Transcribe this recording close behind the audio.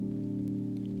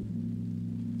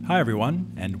Hi,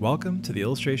 everyone, and welcome to the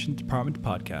Illustration Department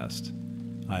podcast.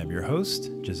 I am your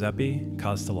host, Giuseppe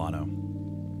Castellano.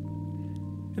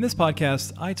 In this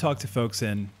podcast, I talk to folks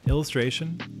in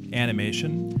illustration,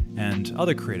 animation, and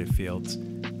other creative fields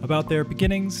about their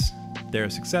beginnings, their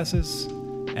successes,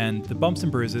 and the bumps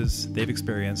and bruises they've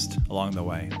experienced along the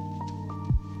way.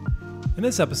 In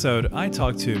this episode, I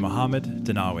talked to Mohamed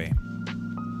Danawi.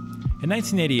 In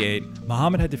 1988,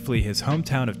 Mohamed had to flee his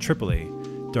hometown of Tripoli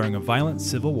during a violent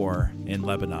civil war in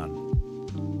Lebanon.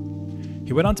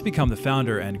 He went on to become the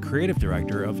founder and creative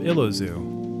director of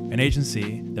Illozoo, an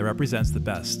agency that represents the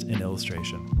best in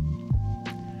illustration.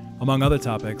 Among other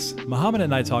topics, Mohamed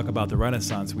and I talk about the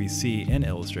renaissance we see in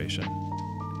illustration.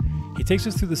 He takes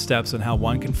us through the steps on how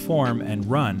one can form and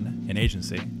run an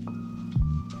agency.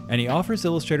 And he offers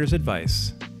illustrators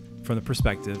advice from the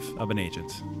perspective of an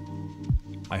agent.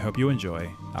 I hope you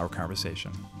enjoy our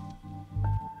conversation.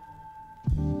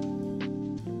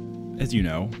 As you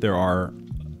know, there are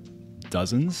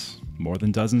more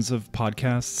than dozens of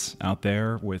podcasts out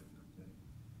there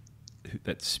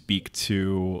that speak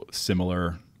to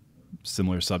similar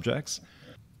subjects.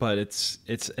 But it's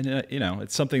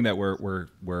something that we're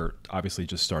obviously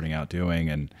just starting out doing,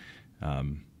 and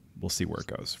we'll see where it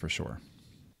goes for sure.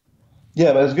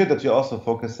 Yeah, but it's good that you're also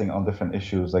focusing on different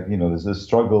issues, like there's the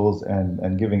struggles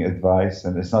and giving advice,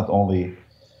 and it's not only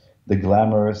the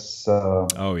glamorous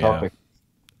topic.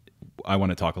 I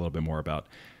want to talk a little bit more about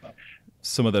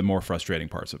some of the more frustrating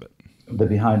parts of it. The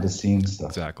behind the scenes stuff.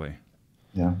 Exactly.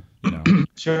 Yeah.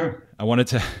 Sure. I wanted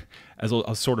to, as I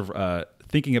was sort of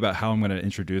thinking about how I'm going to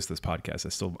introduce this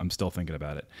podcast. I'm still thinking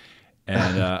about it,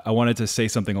 and I wanted to say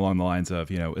something along the lines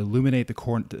of, illuminate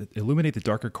the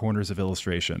darker corners of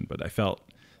illustration. But that felt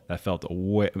a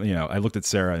way. I looked at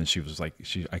Sarah and she was like,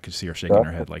 I could see her shaking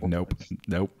her head, like, nope,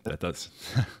 that does.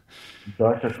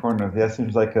 Darker corners. Yeah,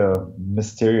 seems like a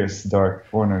mysterious dark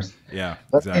corners. Yeah,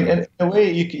 exactly. In a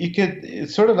way, you could.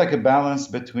 It's sort of like a balance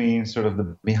between sort of the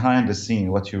behind the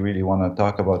scene, what you really want to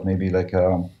talk about, maybe like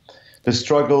the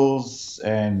struggles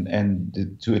and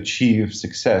to achieve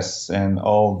success, and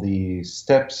all the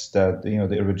steps that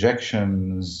the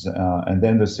rejections, and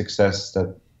then the success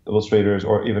that illustrators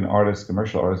or even artists,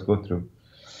 commercial artists, go through.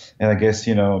 And I guess,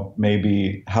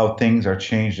 maybe how things are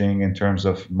changing in terms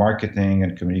of marketing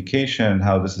and communication,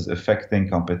 how this is affecting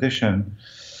competition,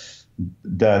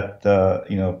 that,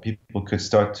 people could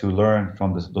start to learn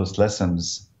from those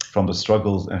lessons, from the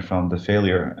struggles and from the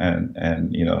failure, and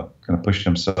kind of push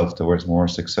themselves towards more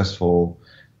successful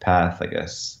path, I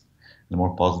guess, in a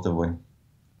more positive way.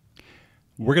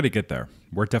 We're going to get there.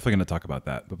 We're definitely going to talk about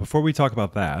that. But before we talk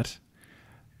about that,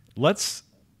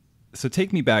 So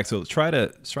take me back. So try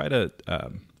to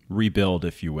rebuild,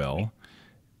 if you will,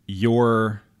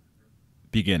 your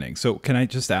beginning. So can I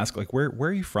just ask, like, where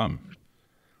are you from?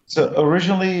 So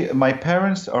originally, my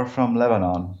parents are from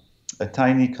Lebanon, a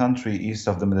tiny country east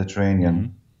of the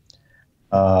Mediterranean.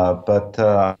 Mm-hmm. But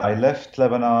I left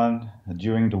Lebanon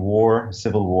during the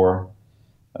civil war,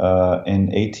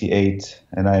 in '88,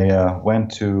 and I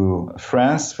went to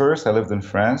France first. I lived in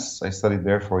France. I studied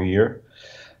there for a year.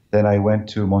 Then I went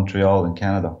to Montreal in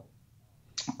Canada.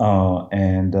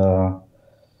 And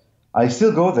I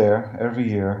still go there every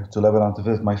year to Lebanon to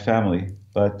visit my family,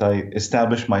 but I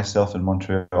established myself in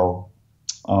Montreal.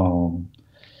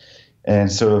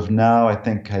 And sort of now I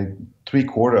think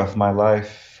 3/4 of my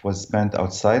life was spent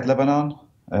outside Lebanon.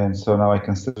 And so now I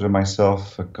consider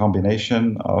myself a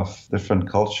combination of different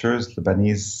cultures,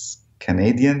 Lebanese,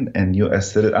 Canadian, and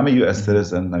U.S. citizen. I'm a U.S.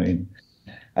 citizen. I mean,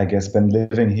 I guess been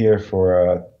living here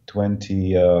for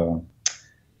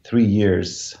 23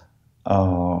 years.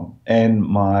 And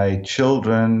my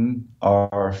children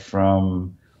are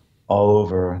from all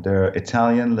over. They're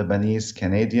Italian, Lebanese,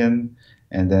 Canadian,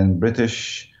 and then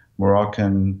British,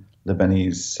 Moroccan,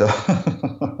 Lebanese. So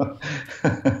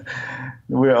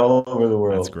we're all over the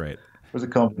world. That's great. There's a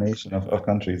combination of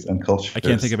countries and cultures. I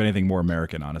can't think of anything more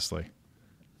American, honestly.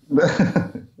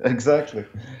 Exactly.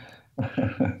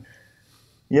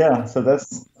 Yeah, so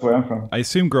that's where I'm from. I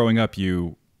assume growing up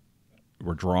you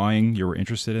were drawing, you were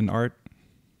interested in art?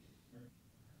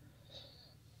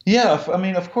 Yeah, I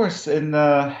mean, of course, in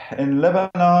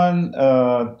Lebanon,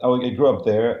 I grew up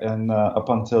there, and up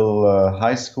until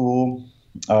high school,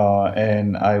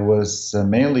 and I was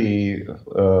mainly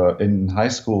in high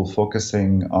school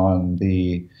focusing on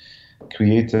the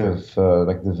creative,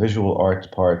 like the visual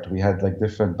art part. We had like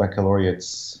different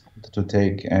baccalaureates to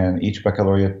take, and each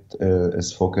baccalaureate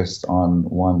is focused on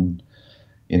one,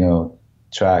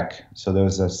 track. So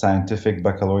there's a scientific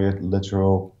baccalaureate,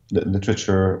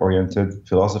 literature-oriented,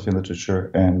 philosophy and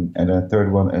literature, and a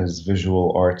third one is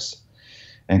visual arts.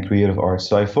 and creative art.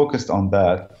 So I focused on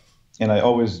that, and I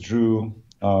always drew.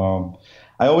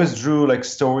 I always drew like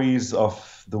stories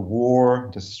of the war,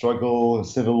 the struggle, the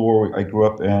civil war I grew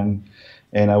up in,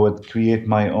 and I would create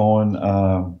my own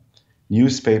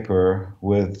newspaper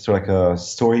with sort of like a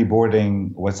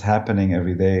storyboarding what's happening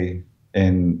every day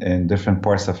in different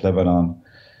parts of Lebanon.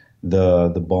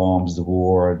 The bombs, the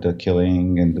war, the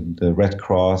killing, and the Red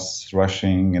Cross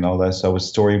rushing and all that. So I would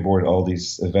storyboard all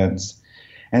these events.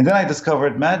 And then I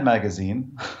discovered Mad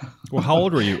Magazine. Well, how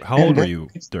old were you? How old were you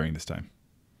during this time?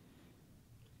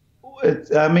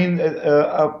 I mean,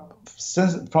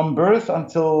 since from birth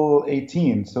until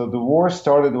 18. So the war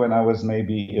started when I was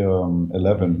maybe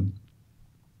 11.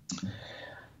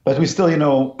 But we still,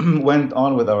 went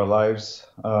on with our lives.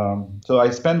 So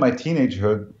I spent my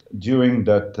teenagehood during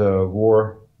that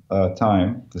war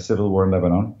time, the civil war in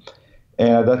Lebanon. And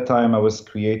at that time, I was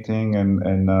creating and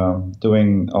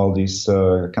doing all these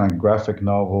kind of graphic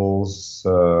novels,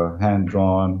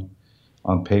 hand-drawn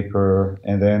on paper,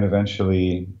 and then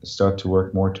eventually start to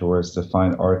work more towards the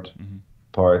fine art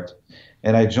part.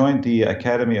 And I joined the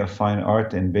Academy of Fine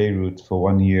Art in Beirut for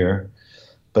 1 year,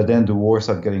 but then the war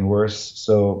started getting worse,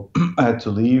 so I had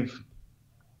to leave.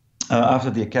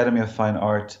 After the Academy of Fine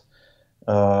Art,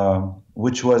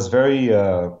 which was very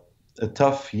a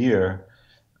tough year,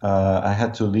 I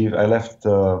had to leave. I left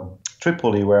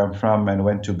Tripoli, where I'm from, and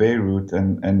went to Beirut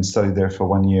and studied there for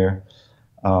 1 year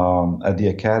at the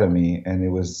academy. And it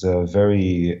was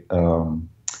very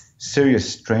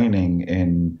serious training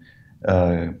in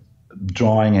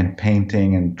drawing and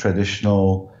painting and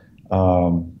traditional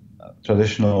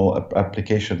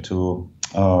application to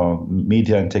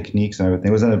media and techniques and everything.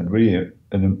 It was a really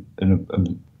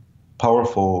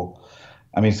powerful.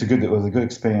 I mean, it was a good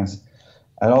experience.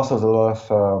 And also there's a lot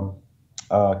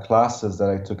of classes that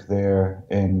I took there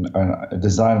in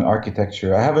design and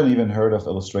architecture. I haven't even heard of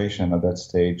illustration at that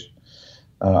stage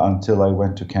until I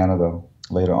went to Canada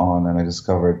later on, and I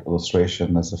discovered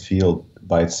illustration as a field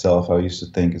by itself. I used to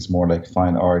think it's more like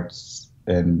fine arts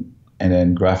and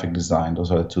then graphic design. Those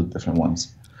are the two different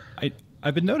ones.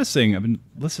 I've been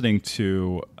listening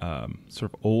to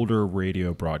sort of older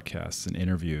radio broadcasts and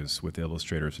interviews with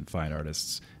illustrators and fine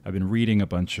artists. I've been reading a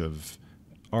bunch of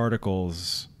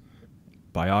articles,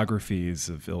 biographies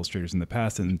of illustrators in the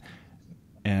past,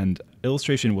 and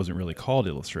illustration wasn't really called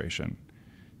illustration.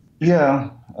 Yeah,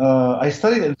 I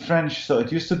studied in French, so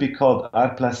it used to be called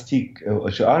art plastique.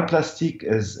 Art plastique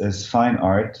is fine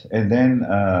art, and then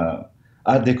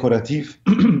art décoratif.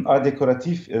 Art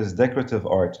décoratif is decorative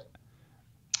art.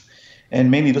 And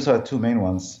mainly those are the two main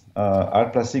ones,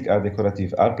 art plastique, art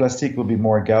décoratif. Art plastique would be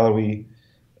more gallery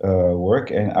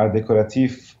work, and art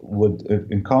décoratif would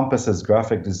encompasses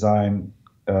graphic design,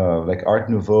 like Art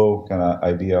Nouveau kind of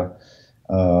idea,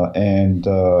 and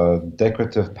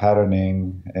decorative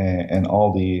patterning and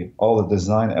all the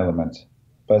design element.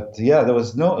 But yeah, there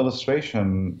was no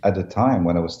illustration at the time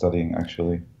when I was studying,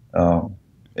 actually,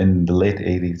 in the late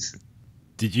 80s.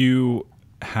 Did you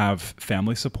have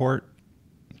family support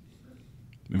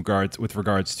with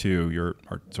regards to your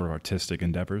sort of artistic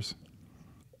endeavors?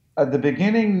 At the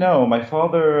beginning, no. My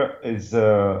father is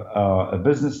a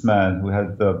businessman who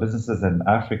had businesses in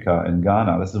Africa, in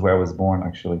Ghana. This is where I was born,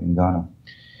 actually, in Ghana.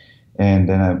 And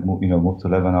then I moved to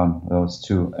Lebanon when I was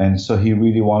 2. And so he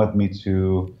really wanted me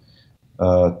to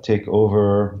take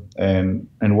over and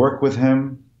work with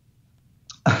him.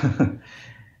 And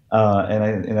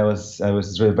I was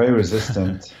very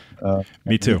resistant.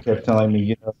 Me too. He kept telling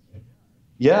me,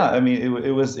 yeah, I mean,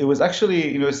 it was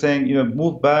actually, saying,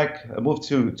 move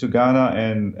to Ghana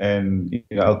and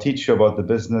I'll teach you about the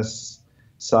business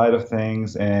side of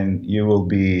things and you will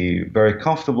be very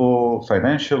comfortable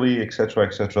financially, et cetera,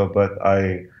 et cetera. But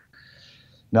I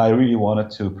really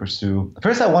wanted to pursue.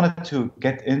 First, I wanted to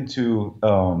get into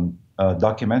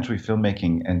documentary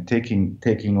filmmaking and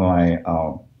taking my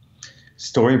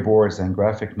storyboards and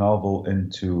graphic novel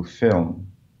into film.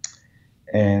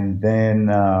 And then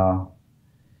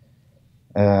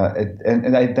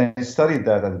and I studied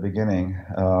that at the beginning,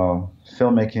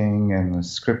 filmmaking and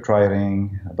script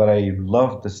writing, but I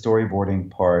loved the storyboarding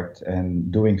part and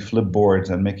doing flipboards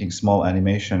and making small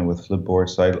animation with flipboards.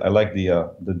 So I like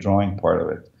the drawing part of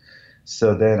it.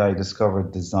 So then I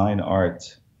discovered design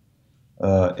art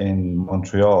in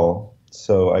Montreal.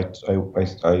 So I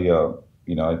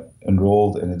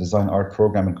enrolled in a design art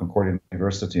program in Concordia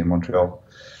University in Montreal.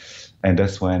 And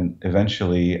that's when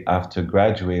eventually, after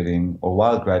graduating, or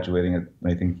while graduating at,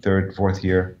 I think, 3rd, 4th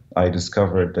year, I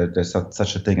discovered that there's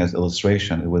such a thing as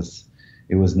illustration. It was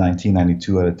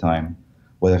 1992 at the time,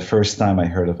 where the first time I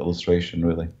heard of illustration,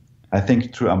 really. I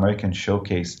think through American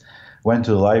Showcase. went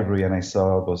to the library and I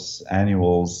saw those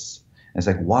annuals. And it's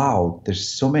like, wow, there's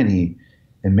so many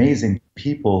amazing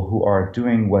people who are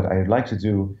doing what I'd like to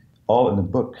do all in a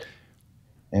book.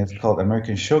 And it's called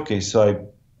American Showcase. So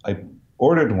I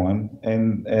ordered one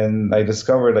and I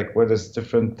discovered like what is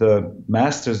different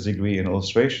master's degree in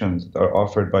illustrations that are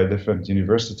offered by different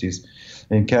universities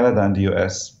in Canada and the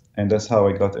US. And that's how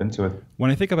I got into it.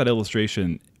 When I think about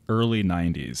illustration, early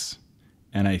 90s,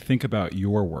 and I think about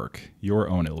your work, your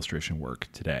own illustration work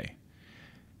today,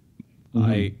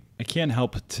 I can't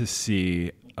help to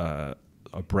see a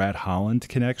Brad Holland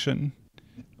connection,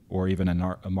 or even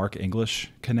a Mark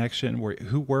English connection.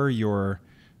 Who were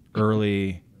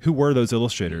those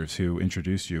illustrators who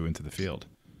introduced you into the field?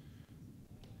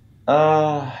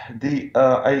 I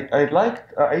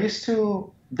used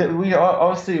to that we are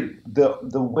obviously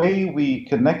the way we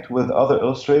connect with other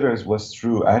illustrators was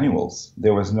through annuals.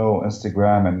 There was no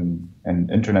Instagram and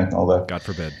internet and all that. God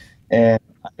forbid. And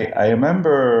I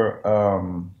remember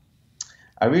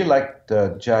I really liked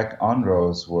Jack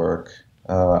Onro's work.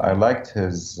 I liked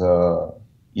his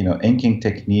inking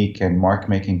technique and mark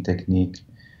making technique,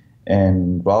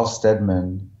 and Ralph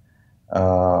Steadman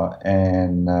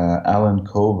and Alan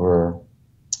Cover,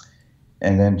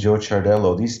 and then Joe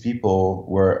Ciardello. These people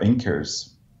were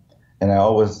inkers, and I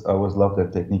always loved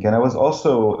their technique. And I was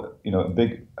also, a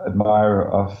big admirer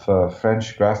of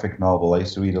French graphic novel. I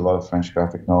used to read a lot of French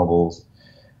graphic novels,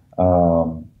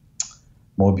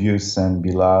 Mobius and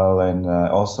Bilal, and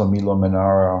also Milo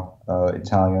Manara,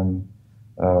 Italian,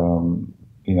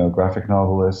 graphic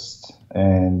novelist.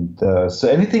 And so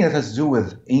anything that has to do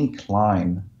with ink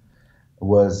line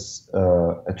was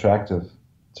attractive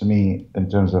to me in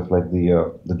terms of like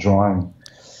the drawing,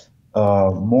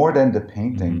 more than the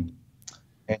painting.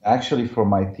 And actually, for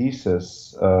my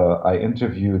thesis, I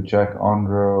interviewed Jack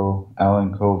Onro,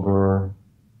 Alan Cover,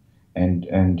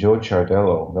 and Joe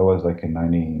Ciardello. That was like in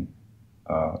 92,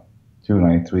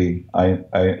 93. I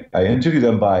interviewed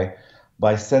them by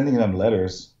sending them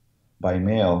letters by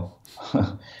mail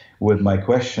with my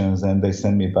questions, and they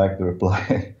send me back the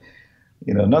reply.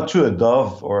 Not through a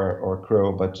dove or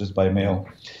crow, but just by mail.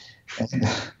 And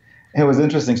it was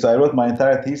interesting. So I wrote my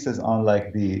entire thesis on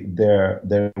like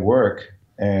their work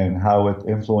and how it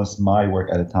influenced my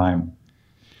work at the time.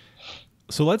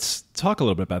 So let's talk a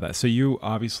little bit about that. So you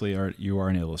obviously are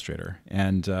an illustrator,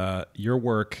 and your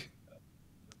work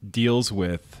deals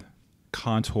with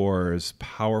contours,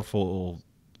 powerful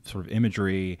sort of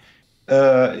imagery.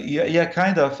 Yeah,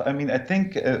 kind of. I mean, I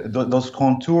think those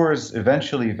contours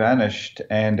eventually vanished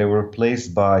and they were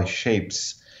replaced by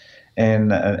shapes. And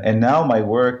now my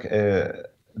work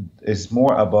is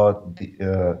more about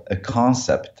a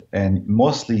concept, and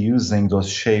mostly using those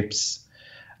shapes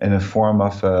in a form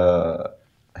of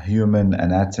human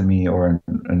anatomy, or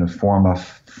in a form of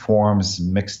forms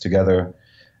mixed together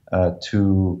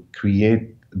to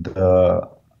create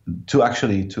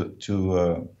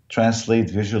to translate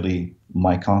visually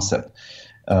my concept,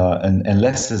 and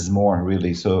less is more,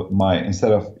 really. So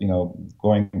instead of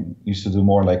used to do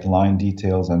more like line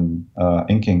details and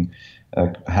inking,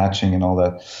 hatching and all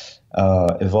that.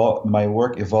 My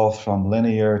work evolved from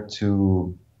linear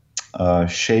to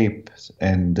shape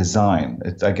and design.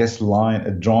 I guess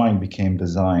drawing became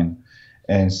design,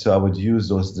 and so I would use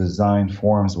those design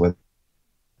forms with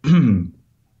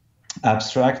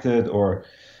abstracted or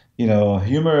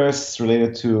humorous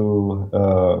related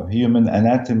to human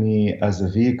anatomy as a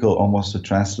vehicle, almost to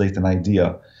translate an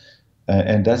idea.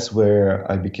 And that's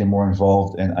where I became more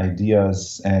involved in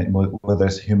ideas, and whether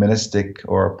it's humanistic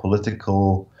or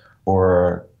political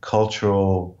or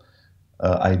cultural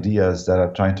ideas that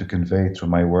I'm trying to convey through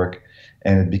my work.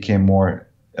 And it became more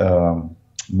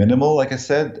minimal, like I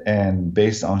said, and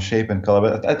based on shape and color.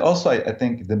 But also, I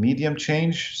think the medium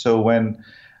changed. So when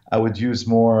I would use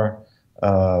more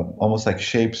almost like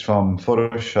shapes from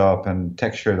Photoshop and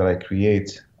texture that I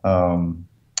create.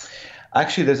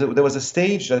 Actually, there was a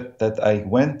stage that I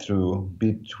went through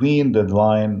between the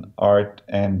line art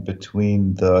and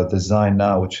between the design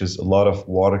now, which is a lot of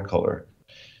watercolor.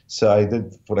 So I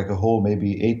did for like a whole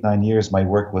maybe 8-9 years. My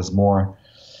work was more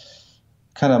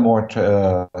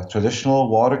traditional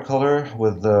watercolor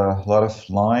with a lot of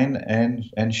line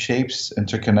and shapes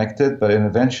interconnected. But then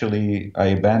eventually I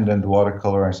abandoned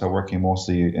watercolor and started working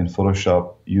mostly in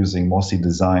Photoshop, using mostly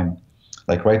design.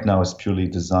 Like right now it's purely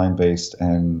design based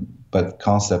but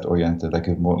concept oriented, like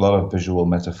a lot of visual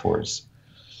metaphors.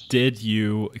 Did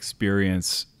you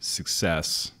experience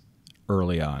success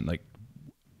early on? Like,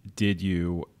 did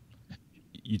you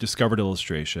discovered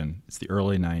illustration? It's the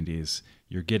early 90s.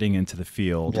 You're getting into the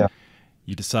field. Yeah.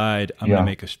 You decide I'm going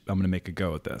to make a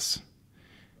go at this.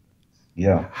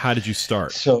 Yeah. How did you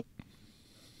start? So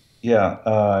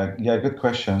yeah, good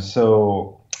question.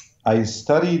 So I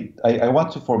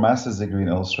went to for master's degree in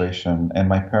illustration, and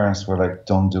my parents were like,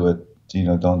 "Don't do it,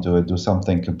 don't do it. Do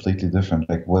something completely different.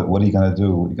 Like, what are you gonna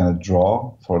do? You're gonna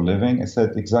draw for a living?" I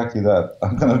said, "Exactly that.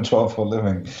 I'm gonna draw for a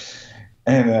living."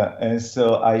 And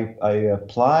so I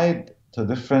applied to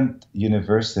different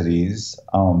universities,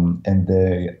 and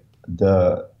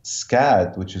the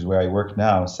SCAD, which is where I work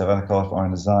now, Savannah College of Art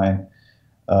and Design,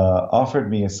 offered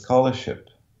me a scholarship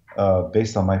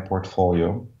based on my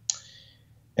portfolio,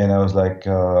 and I was like,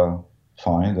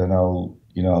 fine, then I'll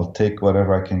take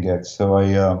whatever I can get. So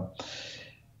I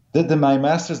did my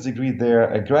master's degree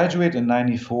there. I graduated in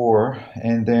 '94,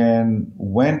 and then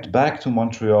went back to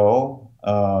Montreal.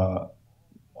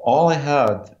 All I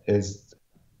had is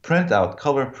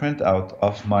color printout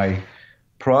of my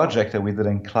project that we did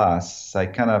in class. I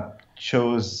kind of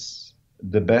chose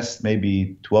the best,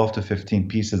 maybe 12 to 15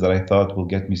 pieces that I thought will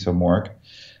get me some work.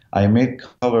 I made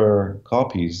color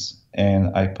copies and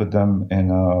I put them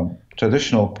in a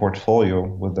traditional portfolio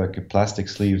with like plastic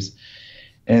sleeves,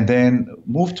 and then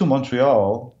moved to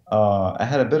Montreal. I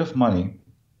had a bit of money,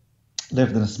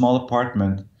 lived in a small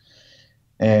apartment,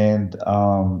 and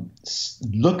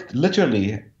looked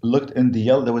in the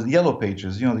yellow. There was yellow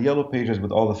pages, the yellow pages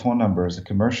with all the phone numbers, the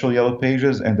commercial yellow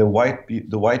pages, and the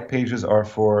white pages are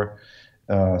for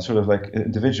sort of like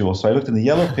individuals. So I looked in the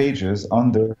yellow pages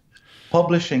under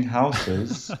publishing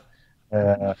houses,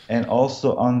 and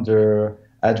also under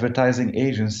advertising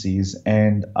agencies.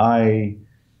 And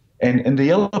in the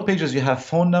yellow pages, you have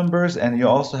phone numbers and you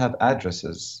also have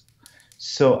addresses.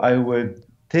 So I would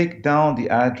take down the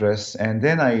address, and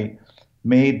then I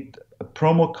made a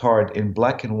promo card in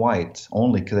black and white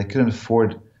only because I couldn't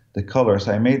afford the color.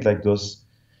 So I made like those.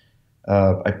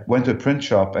 I went to a print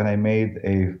shop and I made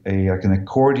a like an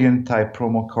accordion type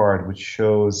promo card, which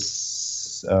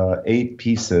shows 8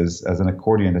 pieces as an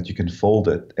accordion that you can fold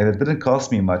it, and it didn't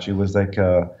cost me much. It was like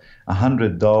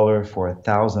 $100 for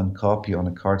 1,000 copy on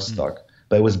a cardstock,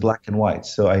 but it was black and white,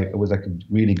 so it was like a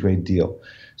really great deal.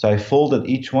 So I folded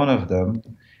each one of them,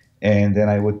 and then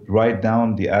I would write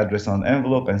down the address on an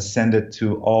envelope and send it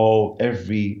to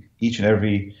each and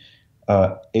every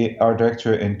art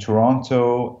director in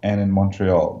Toronto and in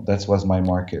Montreal. That was my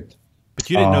market. But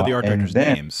you didn't know the art And directors'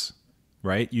 then names,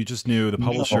 right? You just knew the no,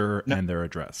 publisher no, and their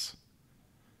address.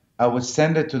 I would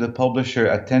send it to the publisher,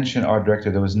 attention art director.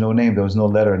 There was no name, there was no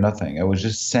letter, nothing. I would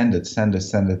just send it,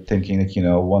 thinking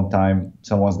that, one time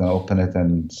someone's gonna open it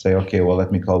and say, okay, well,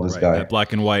 let me call this Right. guy. That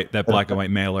black and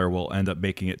white mailer will end up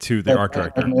making it to the art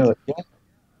director. Yeah,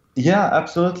 yeah,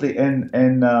 absolutely.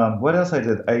 And what else I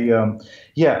did?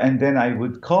 Yeah, and then I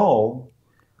would call,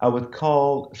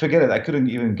 forget it, I couldn't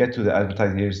even get to the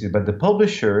advertising agency, but the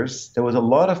publishers, there was a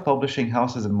lot of publishing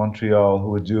houses in Montreal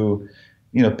who would do,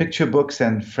 picture books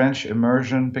and French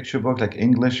immersion picture book, like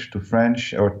English to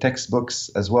French, or textbooks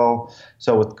as well.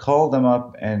 So I would call them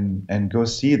up and go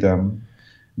see them,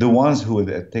 the ones who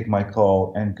would take my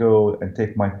call and go and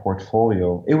take my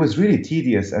portfolio. It was really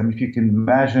tedious. I mean, if you can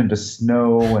imagine the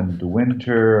snow and the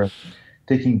winter,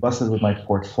 taking buses with my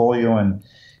portfolio, and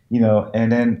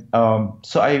then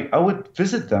so I would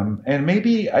visit them, and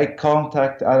maybe out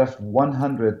of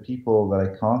 100 people that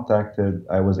I contacted,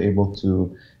 I was able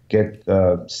to get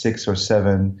 6 or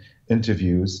 7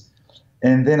 interviews.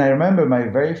 And then I remember my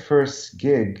very first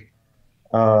gig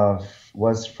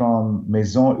was from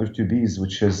Maison Urtubise,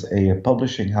 which is a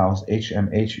publishing house,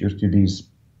 HMH Urtubise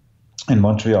in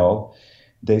Montreal.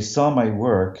 They saw my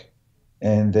work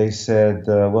and they said,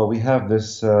 well, we have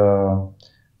this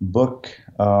book.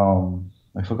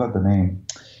 I forgot the name.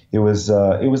 Anyway,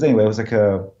 it was like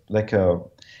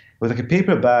a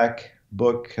paperback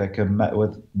book, like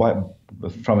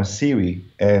from a series,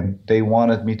 and they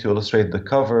wanted me to illustrate the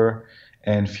cover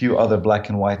and few other black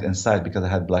and white inside because I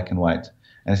had black and white.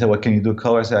 And I said, "What can you do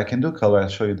color?" I said, "I can do color. I'll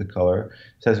show you the color."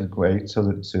 He says, "Great." So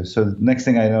the next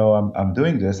thing I know, I'm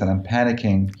doing this and I'm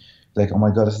panicking, like, "Oh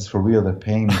my God, this is for real. They're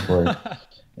paying me for it."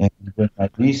 And doing my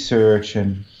research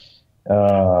and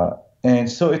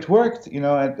so it worked.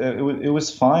 It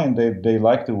was fine. They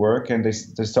liked the work, and they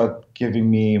start giving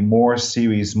me more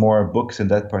series, more books in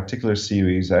that particular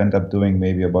series. I end up doing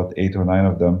maybe about 8 or 9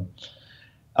 of them.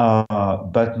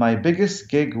 But my biggest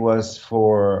gig was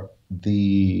for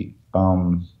the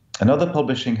another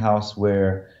publishing house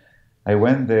where I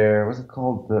went there. What's it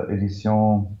called? The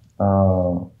Edition.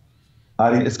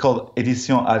 It's called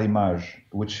Edition Arimage,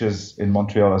 which is in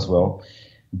Montreal as well.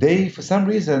 For some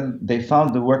reason, they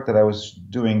found the work that I was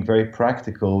doing very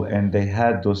practical, and they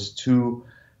had those 2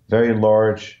 very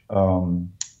large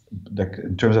like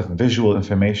in terms of visual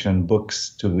information books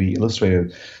to be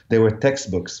illustrated. They were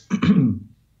textbooks,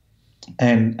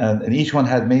 and each one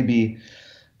had maybe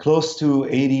close to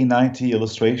 80, 90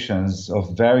 illustrations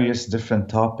of various different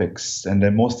topics, and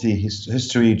they're mostly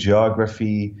history,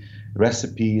 geography,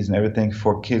 recipes, and everything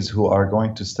for kids who are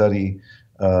going to study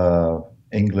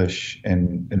English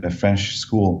in a French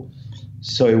school.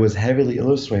 So it was heavily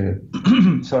illustrated.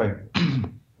 Sorry.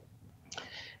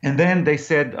 And then they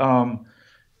said,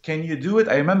 can you do it?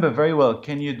 I remember very well.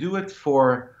 Can you do it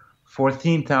for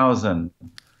 14,000?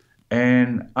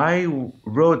 And I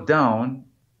wrote down,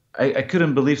 I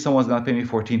couldn't believe someone's going to pay me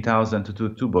 14,000 to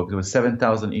do two books. It was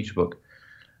 7,000 each book.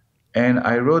 And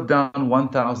I wrote down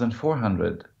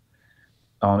 1,400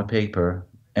 on a paper.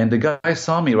 And the guy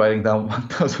saw me writing down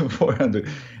 1,400.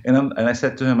 And I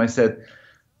said to him, I said,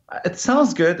 it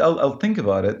sounds good. I'll think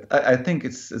about it. I think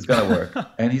it's going to work.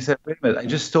 And he said, wait a minute, I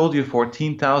just told you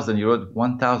 14,000. You wrote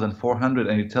 1,400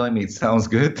 and you're telling me it sounds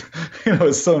good? I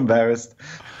was so embarrassed.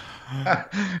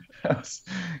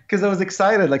 Because I was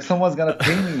excited, like someone's going to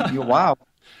pay me. Wow.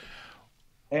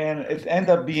 And it ended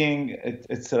up being,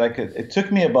 it's like, it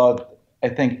took me about, I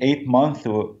think, 8 months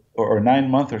or 9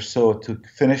 months or so to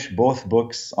finish both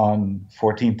books on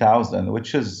 14,000,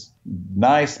 which is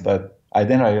nice, but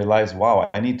then I realized, wow,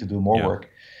 I need to do more work.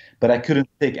 But I couldn't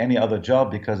take any other job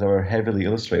because they were heavily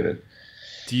illustrated.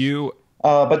 Do you?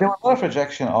 But there was a lot of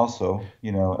rejection also.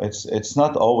 It's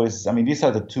not always. I mean, these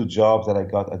are the two jobs that I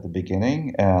got at the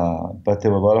beginning. But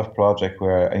there were a lot of projects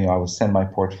where I would send my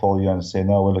portfolio and say,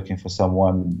 no, we're looking for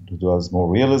someone who does more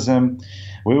realism.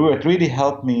 What really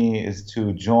helped me is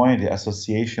to join the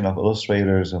Association of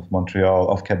Illustrators of Montreal,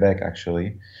 of Quebec,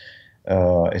 actually.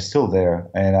 Is still there,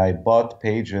 and I bought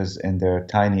pages in their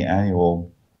tiny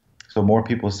annual, so more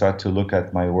people start to look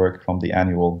at my work from the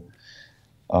annual.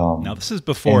 Now this is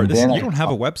before this. You don't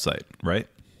have a website, right?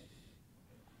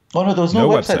 Oh no, there was no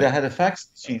website. I had a fax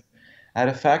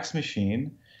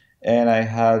machine. And I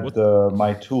had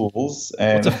my tools.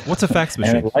 And what's a fax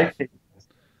machine?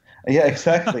 Yeah,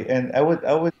 exactly. And I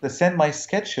would send my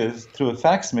sketches through a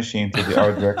fax machine to the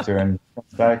art director and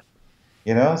comes back.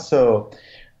 So.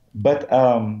 But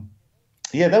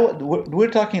we're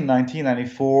talking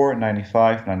 1994,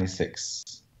 95,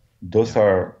 96. Those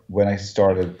are when I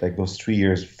started, like those 3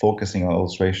 years focusing on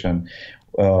illustration.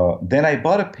 Then I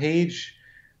bought a page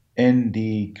in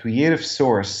the Creative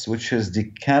Source, which is the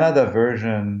Canada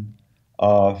version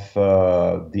of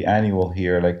the annual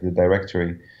here, like the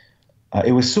directory.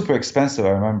 It was super expensive,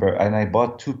 I remember, and I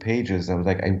bought 2 pages. I was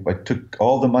like, I took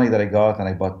all the money that I got and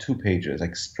I bought 2 pages,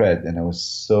 like spread, and I was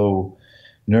so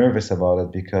nervous about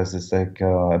it because it's like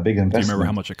a big investment. Do you remember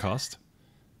how much it cost?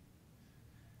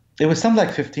 It was something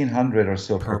like 1,500 or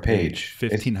so per page.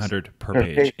 1,500 per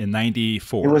page in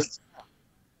 94.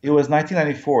 It was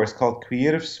 1994. It's called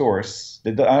Creative Source.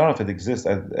 I don't know if it exists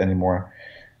anymore.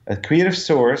 Creative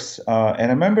Source, and I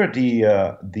remember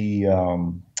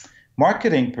the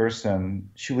marketing person.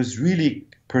 She was really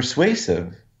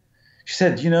persuasive. She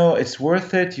said, it's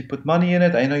worth it. You put money in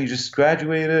it. I know you just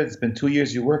graduated. It's been 2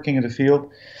 years you're working in the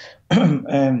field,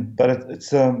 but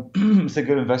it's a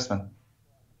good investment.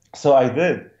 So I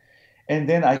did. And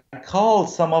then I called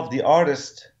some of the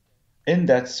artists in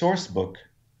that source book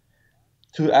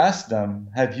to ask them,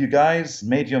 have you guys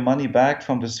made your money back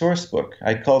from the source book?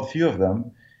 I called a few of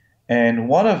them. And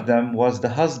one of them was the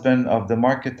husband of the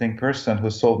marketing person who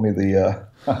sold me the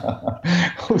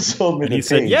and he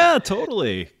said, yeah,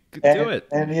 totally. Do it.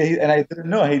 And I didn't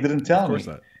know. He didn't tell me. Of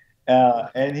course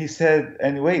not. And he said,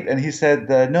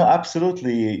 no,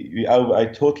 absolutely. I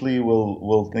totally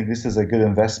will think this is a good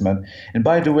investment. And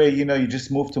by the way, you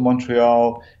just moved to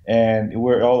Montreal and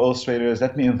we're all illustrators.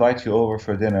 Let me invite you over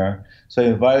for dinner. So he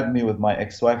invited me with my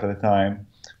ex-wife at the time.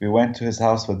 We went to his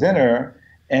house for dinner.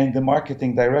 And the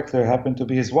marketing director happened to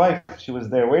be his wife. She was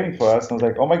there waiting for us. I was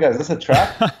like, oh my God, is this a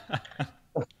trap?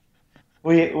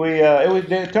 They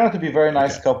turned out to be a very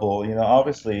nice couple.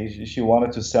 Obviously she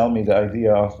wanted to sell me the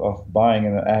idea of buying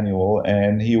an annual,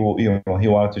 and he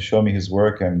wanted to show me his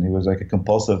work, and he was like a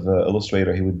compulsive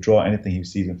illustrator. He would draw anything he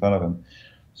sees in front of him.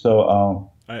 So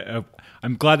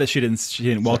I'm glad that she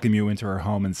didn't welcome you into her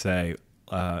home and say,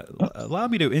 allow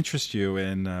me to interest you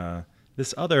in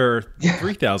this other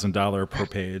 $3,000 per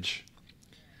page.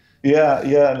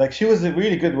 Yeah. Like she was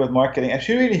really good with marketing, and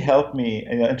she really helped me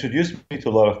and introduced me to a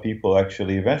lot of people.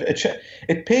 Actually, eventually,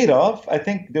 it paid off. I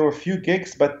think there were a few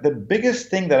gigs, but the biggest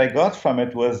thing that I got from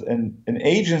it was an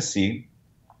agency.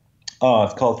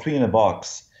 It's called Three in a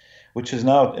Box, which is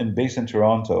now based in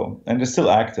Toronto, and it's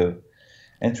still active.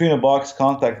 And Three in a Box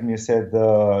contacted me and said,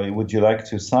 "Would you like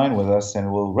to sign with us,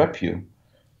 and we'll rep you?"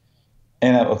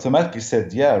 And I automatically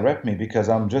said, yeah, rep me because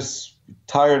I'm just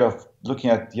tired of looking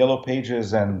at yellow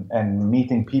pages and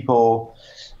meeting people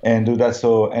and do that.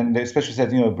 So, and they especially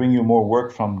said, bring you more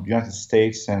work from the United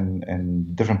States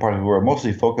and different parts of the world,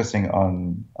 mostly focusing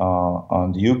on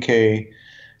the UK,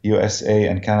 USA,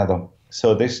 and Canada.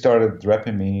 So they started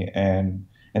repping me, and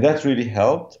that really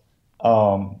helped.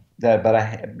 But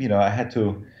I had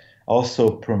to also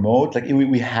promote. Like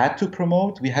we had to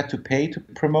promote, we had to pay to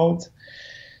promote.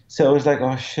 So it was like,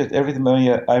 oh shit, every money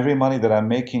that I'm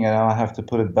making, and now I have to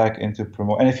put it back into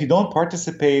promote. And if you don't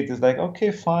participate, it's like, okay,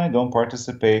 fine, don't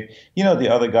participate. The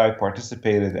other guy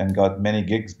participated and got many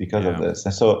gigs because of Yeah. this.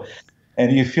 And so,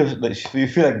 and you feel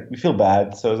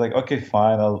bad. So it's like, okay,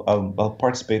 fine, I'll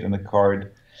participate in the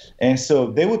card. And so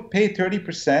they would pay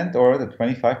 30% or the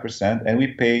 25%, and we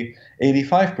pay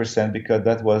 85% because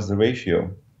that was the ratio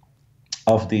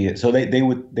of the. So they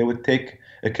would take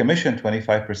a commission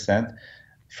 25%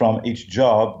 from each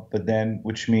job, but then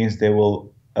which means they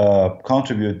will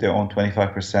contribute their own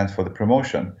 25% for the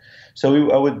promotion.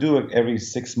 So I would do it every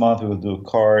 6 months. We will do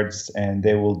cards, and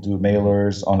they will do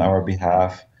mailers on our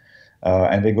behalf,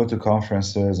 and they go to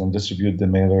conferences and distribute the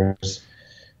mailers.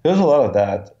 There's a lot of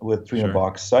that with Three in a Sure.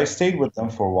 Box. So I stayed with them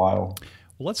for a while.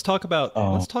 Well, let's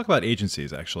Um, talk about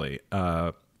agencies actually,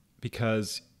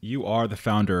 because you are the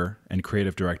founder and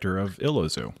creative director of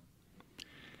Illozu.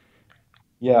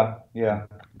 yeah, yeah,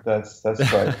 that's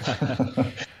right.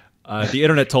 The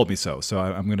internet told me so, so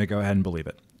I'm going to go ahead and believe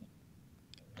it.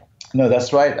 No,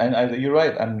 that's right, and you're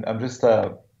right. I'm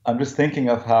just thinking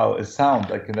of how it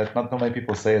sounds like, and that not many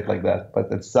people say it like that,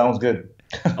 but it sounds good.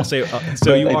 I'll say so.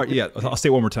 But You are, yeah. I'll say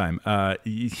it one more time. no,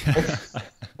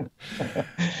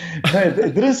 it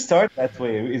didn't start that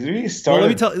way. It really Well, let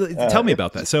me started. tell me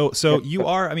about that. So you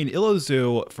are. I mean,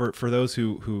 Illozu, for those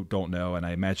who don't know, and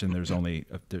I imagine there's only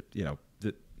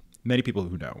many people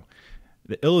who know.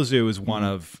 The Illozu is one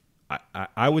of,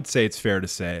 I would say it's fair to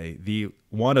say, the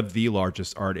one of the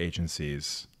largest art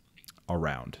agencies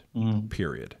around. Mhm.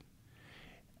 Period.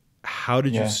 How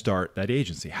did you Yeah. start that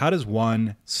agency? How does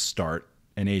one start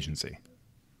an agency?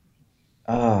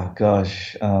 Oh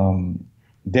gosh.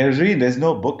 There's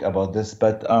no book about this,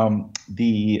 but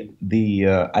the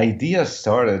idea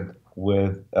started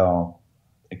with a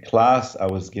class I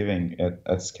was giving at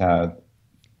SCAD.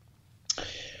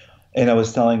 And I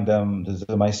was telling them,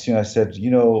 to my student, I said,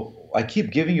 I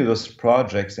keep giving you those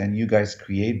projects and you guys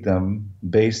create them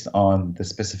based on the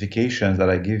specifications that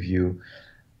I give you.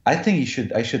 I think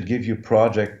I should give you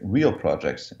real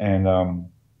projects, and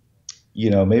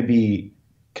maybe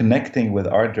connecting with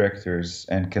art directors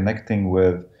and connecting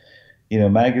with,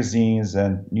 magazines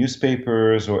and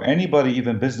newspapers or anybody,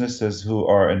 even businesses who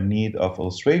are in need of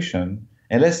illustration,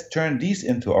 and let's turn these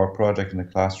into our project in the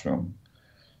classroom.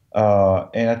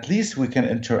 And at least we can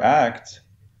interact.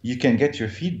 You can get your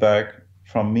feedback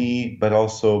from me, but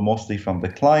also mostly from the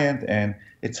client. And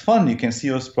it's fun. You can see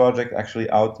those projects actually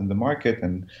out in the market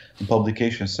and in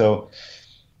publication. So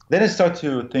then I start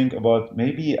to think about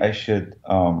maybe I should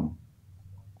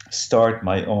start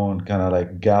my own kind of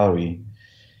like gallery.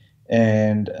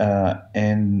 And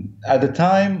at the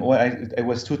time when it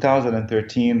was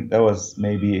 2013, that was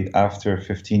maybe after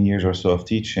 15 years or so of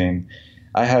teaching.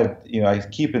 I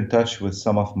keep in touch with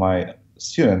some of my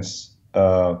students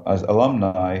as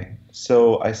alumni.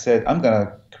 So I said, I'm going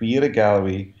to create a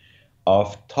gallery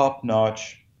of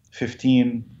top-notch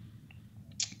 15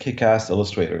 kick-ass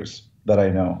illustrators that I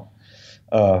know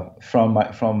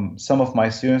from some of my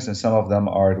students, and some of them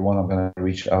are the one I'm going to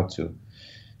reach out to.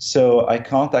 So I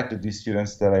contacted these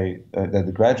students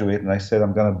that graduate, and I said,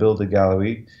 I'm going to build a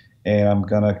gallery, and I'm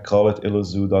going to call it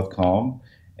illozoo.com.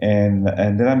 And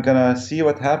then I'm gonna see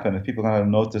what happens. If people are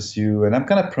gonna notice you, and I'm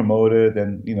gonna promote it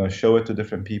and show it to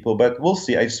different people. But we'll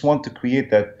see. I just want to curate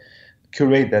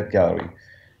that gallery.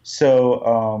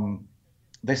 So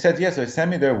they said yes. So they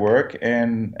sent me their work,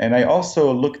 and I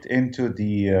also looked into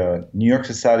the New York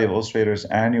Society of Illustrators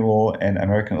annual and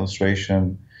American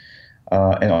Illustration,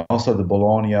 and also the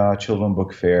Bologna Children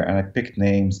Book Fair. And I picked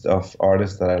names of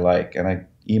artists that I like, and I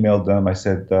emailed them. I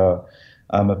said,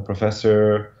 I'm a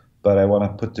professor, but I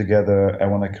want to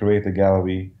create a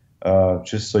gallery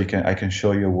just so I can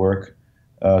show your work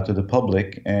to the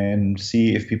public and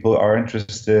see if people are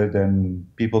interested and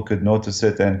people could notice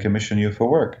it and commission you for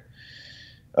work.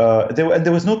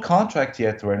 There was no contract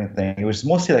yet or anything. It was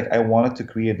mostly like I wanted to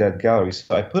create that gallery.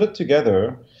 So I put it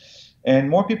together,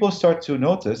 and more people start to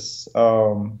notice.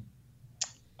 And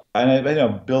I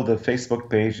built a Facebook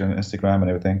page and Instagram and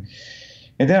everything.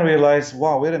 And then I realized,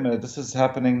 wow, wait a minute, this is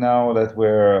happening now that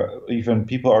where even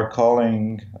people are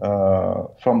calling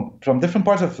from different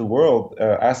parts of the world,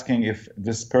 asking if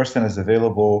this person is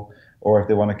available or if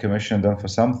they want to commission them for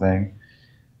something,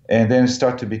 and then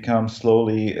start to become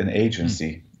slowly an Hmm.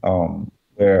 agency,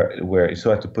 where you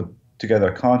still have to put together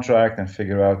a contract and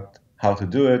figure out how to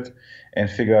do it and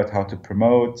figure out how to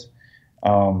promote.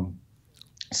 Um,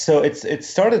 so it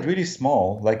started really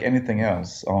small, like anything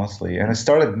else, honestly. And it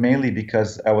started mainly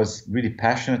because I was really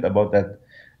passionate about that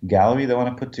gallery that I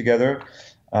want to put together,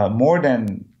 more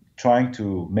than trying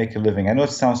to make a living. I know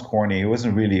it sounds corny. It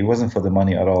wasn't for the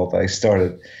money at all that I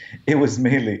started. It was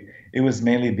mainly, it was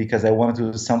mainly because I wanted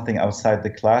to do something outside the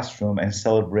classroom and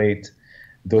celebrate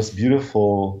those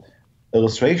beautiful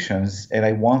illustrations, and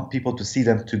I want people to see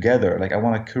them together. Like I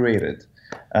want to curate it.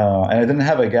 And I didn't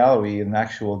have a gallery, an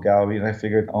actual gallery, and I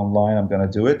figured online I'm going to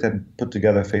do it and put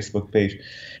together a Facebook page.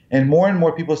 And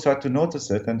more people start to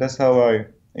notice it, and that's how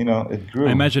it I grew.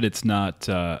 imagine it's not.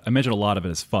 I imagine a lot of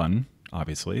it is fun.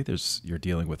 Obviously, you're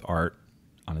dealing with art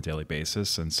on a daily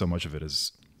basis, and so much of it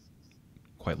is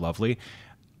quite lovely.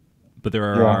 But there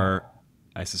Yeah. are,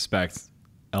 I suspect,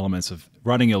 elements of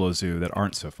running Illozu that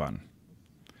aren't so fun.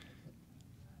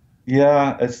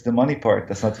 Yeah, it's the money part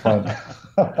that's not fun.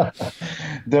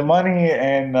 The money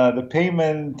and the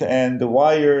payment and the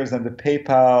wires and the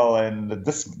PayPal and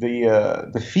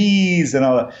the fees and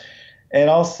all that. And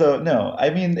also, no, I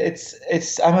mean,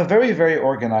 I'm a very, very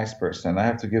organized person. I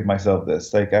have to give myself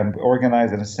this. Like, I'm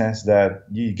organized in a sense that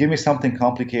you give me something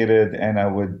complicated and I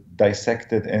would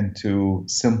dissect it into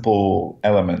simple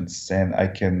elements, and I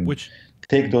can Which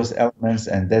take those elements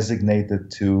and designate it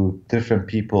to different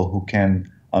people who can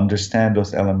understand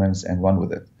those elements and run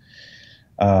with it.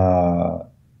 Uh,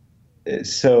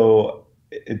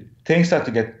 Things start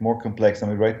to get more complex. I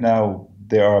mean, right now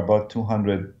there are about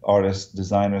 200 artists,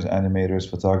 designers, animators,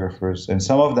 photographers, and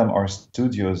some of them are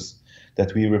studios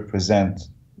that we represent.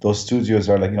 Those studios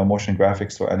are like, motion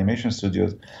graphics or animation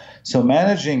studios. So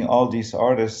managing all these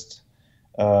artists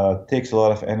takes a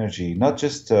lot of energy, not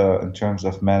just in terms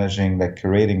of managing, like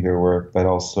curating their work, but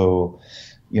also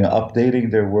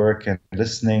updating their work and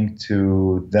listening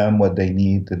to them what they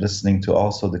need, and listening to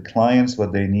also the clients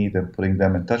what they need, and putting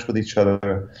them in touch with each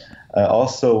other.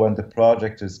 Also, when the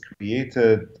project is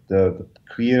created, the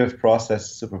creative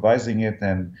process, supervising it,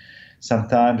 and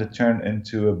sometimes it turned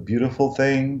into a beautiful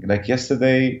thing. Like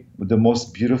yesterday, the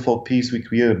most beautiful piece, we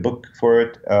created a book for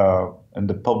it, and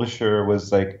the publisher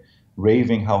was like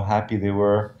raving how happy they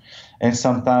were. And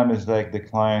sometimes it's like the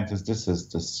client is this is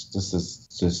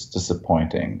just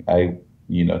disappointing.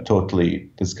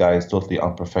 Totally, this guy is totally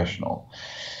unprofessional.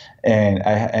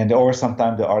 Or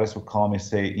sometimes the artist will call me and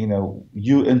say,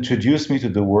 you introduced me to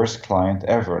the worst client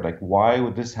ever. Like, why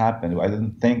would this happen? I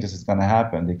didn't think this is going to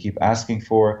happen. They keep asking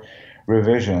for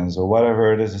revisions or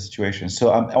whatever it is the situation.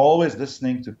 So I'm always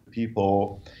listening to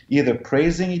people either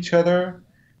praising each other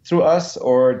through us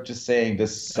or just saying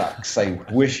this sucks. I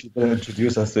wish you didn't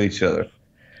introduce us to each other.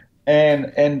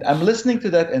 And I'm listening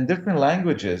to that in different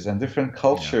languages and different yeah,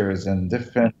 cultures and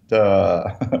different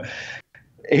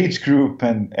age group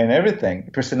and everything,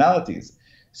 personalities.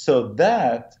 So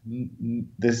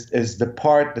this is the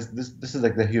part. This is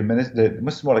like the human.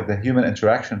 This is more like the human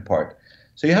interaction part.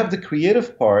 So you have the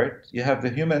creative part, you have the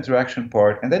human interaction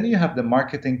part, and then you have the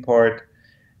marketing part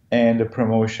and the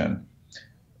promotion.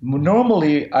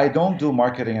 Normally, I don't do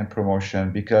marketing and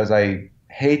promotion because I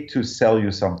hate to sell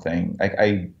you something. Like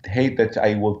I hate that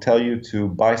I will tell you to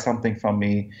buy something from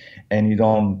me and you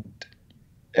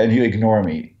ignore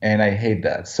me, and I hate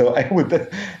that. So I would,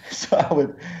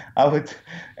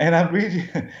 and I'm really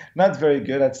not very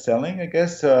good at selling, I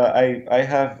guess. I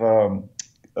have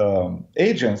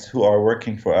agents who are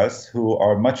working for us who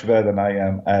are much better than I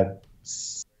am at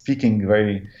speaking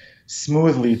very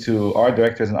smoothly to our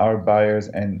directors and our buyers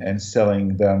and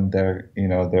selling them their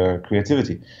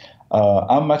creativity.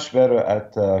 I'm much better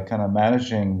at kind of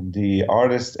managing the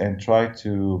artist and try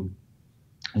to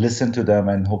listen to them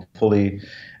and hopefully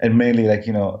and mainly like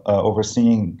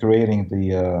overseeing creating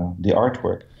the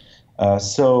artwork.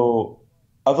 So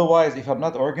otherwise, if I'm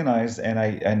not organized and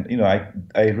I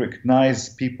recognize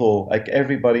people, like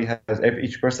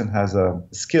each person has a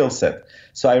skill set.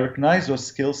 So I recognize those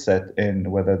skill set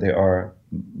in whether they are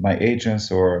my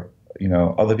agents or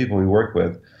other people we work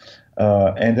with,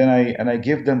 and I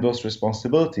give them those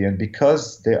responsibility. And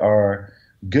because they are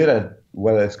good at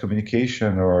whether it's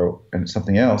communication or and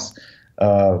something else,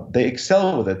 they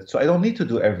excel with it. So I don't need to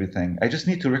do everything. I just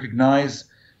need to recognize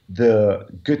the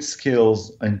good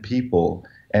skills in people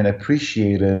and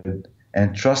appreciate it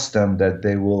and trust them that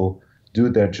they will do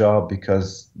their job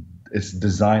because it's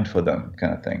designed for them,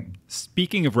 kind of thing.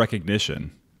 Speaking of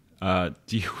recognition,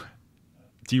 do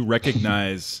you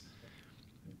recognize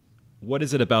what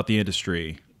is it about the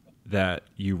industry that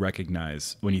you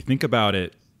recognize when you think about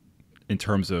it in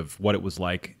terms of what it was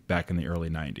like back in the early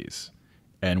 90s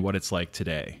and what it's like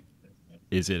today?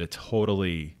 Is it a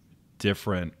totally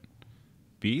different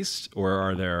beast, or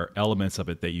are there elements of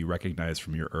it that you recognize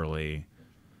from your early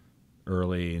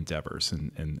endeavors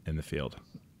in the field?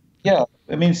 Yeah,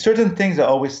 I mean, certain things are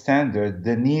always standard.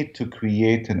 The need to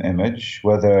create an image,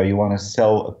 whether you want to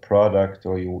sell a product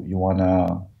or you want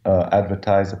to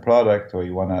advertise a product or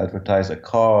you want to advertise a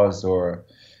cause or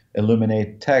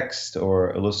illuminate text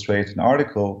or illustrate an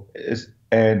article,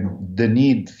 and the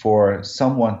need for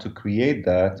someone to create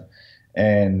that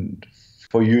and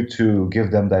for you to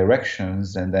give them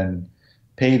directions and then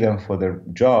pay them for their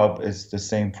job is the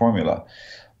same formula.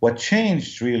 What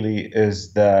changed really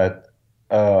is that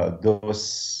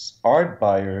those art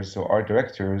buyers or art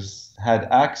directors had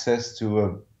access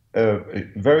to a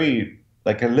very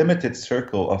like a limited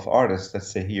circle of artists,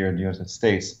 let's say here in the United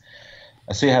States.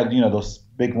 So you had, those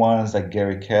big ones like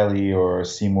Gary Kelly or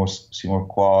Seymour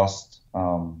Quast,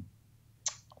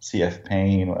 C.F.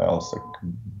 Payne, what else, like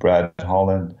Brad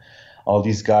Holland, all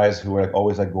these guys who were like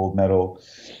always like gold medal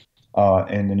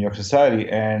in the New York Society,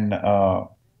 and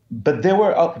but there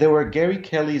were Gary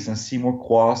Kellys and Seymour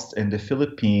Quast in the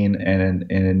Philippines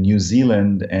and in New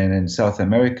Zealand and in South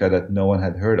America that no one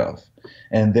had heard of,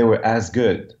 and they were as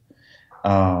good.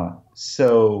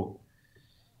 So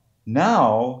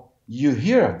now you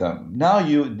hear of them. Now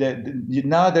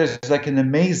there's like an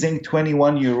amazing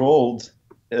 21-year-old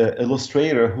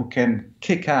illustrator who can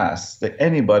kick ass. That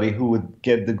anybody who would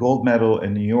get the gold medal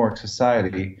in New York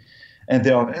Society, and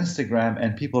they're on Instagram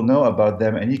and people know about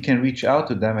them and you can reach out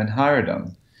to them and hire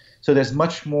them. So there's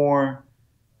much more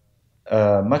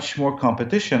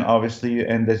competition, obviously,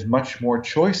 and there's much more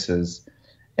choices.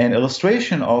 And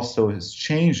illustration also is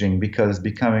changing because it's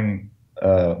becoming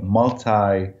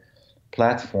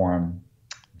multi-platform.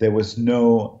 There was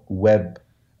no web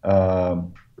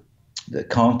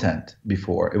content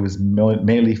before. It was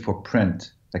mainly for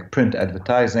print, like print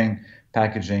advertising,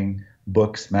 packaging,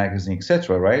 books, magazine,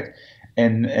 etc. Right?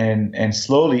 And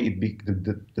slowly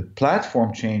the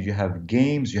platform changed. You have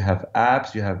games, you have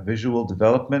apps, you have visual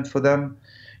development for them,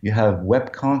 you have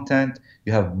web content,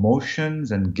 you have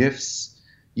motions and GIFs.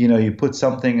 You put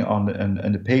something on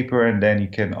the paper, and then you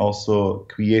can also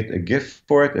create a GIF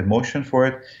for it, a motion for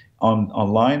it,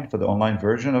 online for the online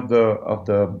version of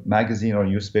the magazine or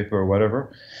newspaper or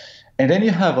whatever. And then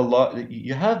you have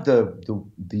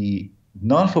the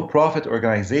non-for-profit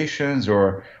organizations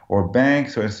or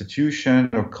banks or institutions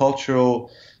or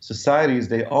cultural societies.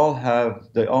 They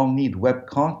all need web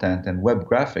content and web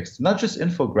graphics, not just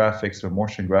infographics or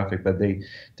motion graphic, but they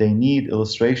need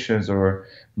illustrations or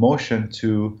motion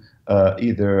to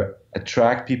either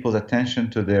attract people's attention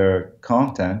to their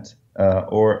content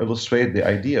or illustrate the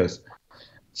ideas.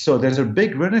 So there's a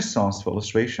big renaissance for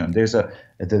illustration. There's a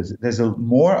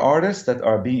more artists that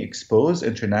are being exposed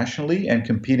internationally and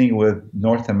competing with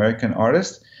North American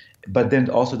artists, but then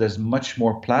also there's much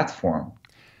more platform.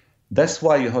 That's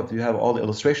why you have all the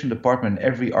illustration department in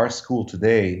every art school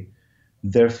today.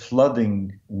 They're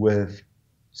flooding with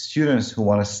students who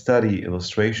want to study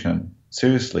illustration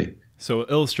seriously. So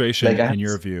illustration, in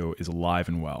your view, is alive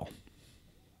and well.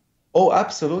 Oh,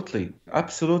 absolutely,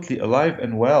 absolutely alive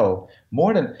and well.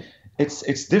 More than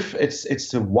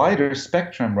it's a wider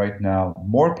spectrum right now.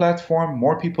 More platform,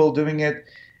 more people doing it.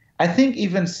 I think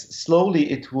even slowly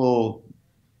it will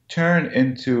turn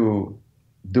into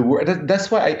the word. That's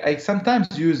why I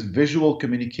sometimes use visual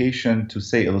communication to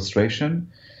say illustration,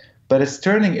 but it's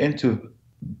turning into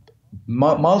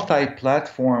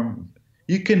multi-platform.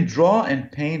 You can draw and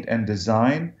paint and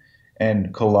design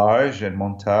and collage and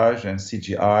montage and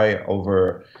CGI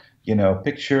over,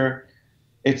 picture.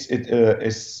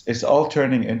 It's all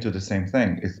turning into the same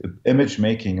thing. It's image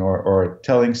making or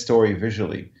telling story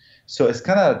visually. So it's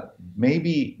kind of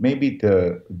maybe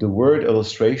the word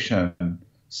illustration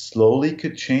slowly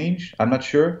could change. I'm not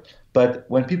sure. But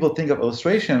when people think of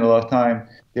illustration, a lot of time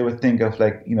they would think of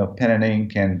like, pen and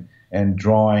ink and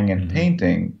drawing and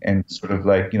painting and sort of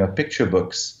like, picture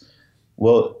books.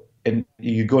 Well, and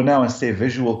you go now and say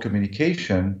visual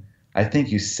communication, I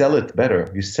think you sell it better.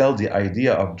 You sell the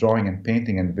idea of drawing and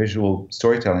painting and visual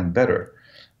storytelling better.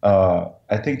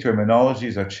 I think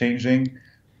terminologies are changing,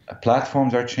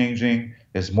 platforms are changing,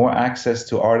 there's more access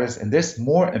to artists, and there's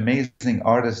more amazing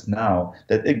artists now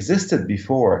that existed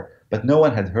before, but no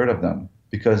one had heard of them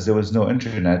because there was no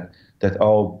internet that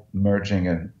all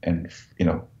merging and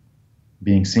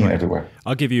being seen Right. everywhere.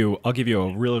 I'll give you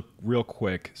a real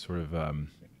quick sort of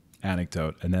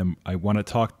anecdote, and then I want to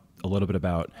talk a little bit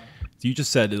about. You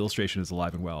just said illustration is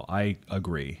alive and well. I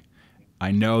agree. I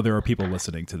know there are people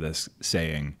listening to this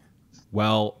saying,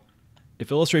 "Well,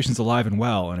 if illustration's alive and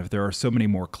well, and if there are so many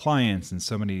more clients and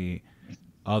so many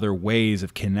other ways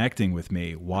of connecting with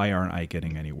me, why aren't I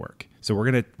getting any work?" So we're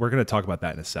gonna talk about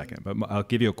that in a second. But I'll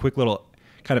give you a quick little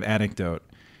kind of anecdote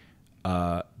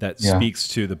that Yeah. speaks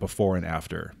to the before and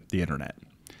after the internet.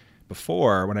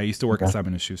 Before, when I used to work at Okay.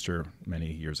 Simon & Schuster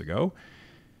many years ago,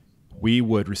 we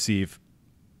would receive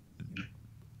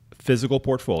physical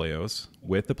portfolios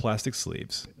with the plastic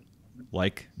sleeves,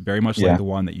 very much like Yeah. the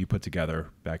one that you put together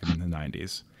back in the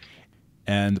 90s.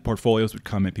 And the portfolios would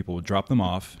come in, people would drop them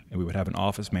off, and we would have an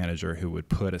office manager who would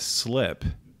put a slip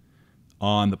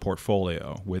on the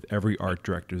portfolio with every art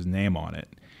director's name on it.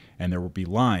 And there would be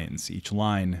lines, each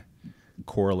line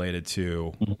correlated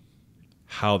to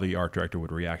how the art director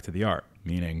would react to the art.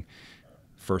 Meaning,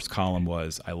 first column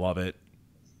was, I love it,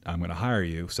 I'm going to hire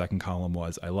you. Second column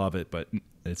was, I love it, but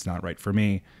it's not right for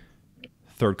me.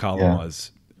 Third column Yeah.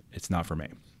 was, it's not for me.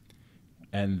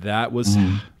 And that was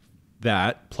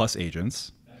that plus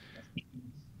agents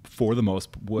for the most,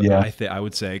 Yeah. I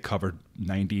would say covered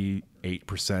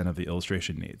 98% of the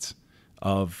illustration needs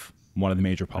of one of the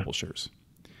major publishers.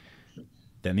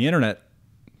 Then the internet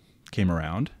came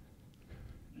around,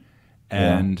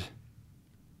 and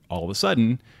all of a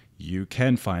sudden you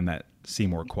can find that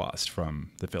Seymour Quast from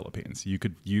the Philippines.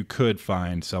 You could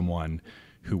find someone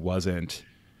who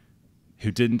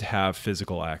didn't have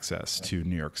physical access to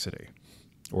New York City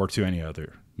or to any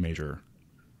other major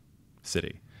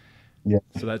city. Yeah.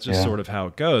 So that's just sort of how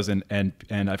it goes. And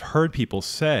I've heard people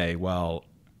say, well,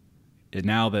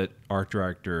 now that art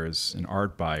directors and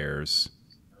art buyers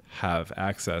have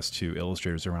access to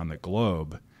illustrators around the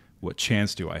globe, what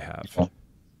chance do I have?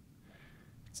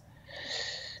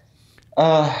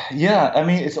 Yeah, I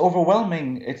mean, it's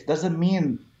overwhelming. It doesn't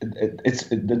mean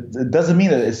it doesn't mean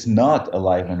that it's not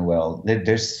alive and well.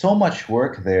 There's so much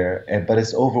work there, but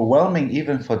it's overwhelming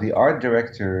even for the art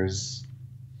directors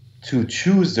to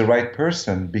choose the right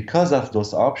person because of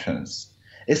those options.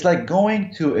 It's like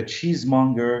going to a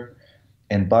cheesemonger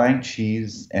and buying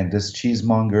cheese, and this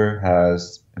cheesemonger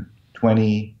has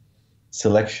 20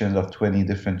 selections of 20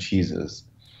 different cheeses.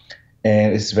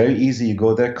 And it's very easy. You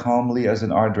go there calmly as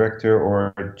an art director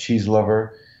or a cheese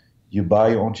lover. You buy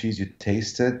your own cheese, you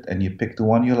taste it, and you pick the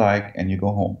one you like, and you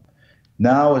go home.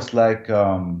 Now it's like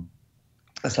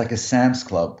a Sam's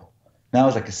Club. Now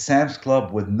it's like a Sam's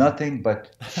Club with nothing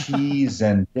but cheese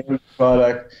and dairy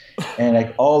product, and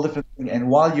like all different things. And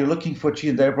while you're looking for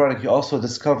cheese and dairy product, you also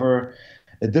discover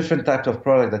a different type of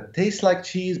product that tastes like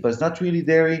cheese, but it's not really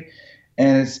dairy.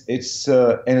 And it's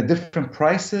and at different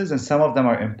prices, and some of them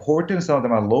are imported, some of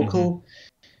them are local,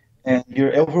 and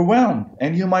you're overwhelmed.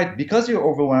 And you might, because you're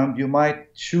overwhelmed, you might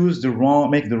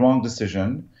make the wrong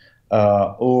decision,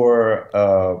 or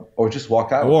just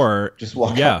walk out. Or Just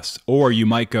walk out. yes, or you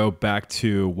might go back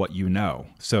to what you know.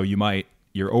 So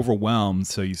you're overwhelmed,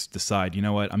 so you decide, you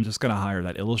know what, I'm just going to hire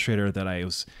that illustrator that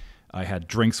I had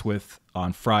drinks with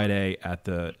on Friday at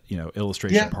the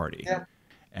illustration party. Yeah.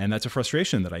 And that's a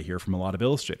frustration that I hear from a lot of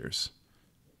illustrators.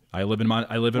 I live in Well,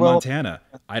 Montana.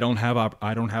 I don't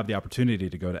have the opportunity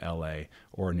to go to LA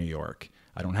or New York.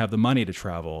 I don't have the money to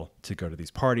travel to go to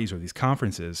these parties or these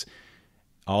conferences.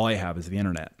 All I have is the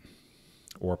internet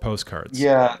or postcards.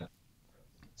 Yeah.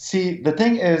 See, the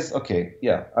thing is, okay,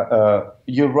 yeah,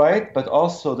 you're right, but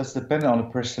also that's dependent on the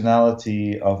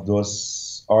personality of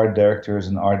those art directors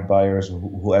and art buyers,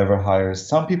 whoever hires.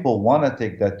 Some people want to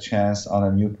take that chance on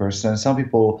a new person. Some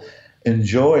people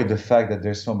enjoy the fact that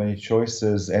there's so many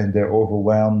choices and they're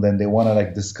overwhelmed and they want to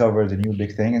like discover the new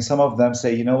big thing. And some of them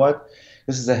say, you know what,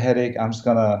 this is a headache. I'm just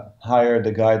gonna hire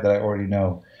the guy that I already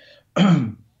know.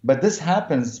 But this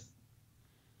happens.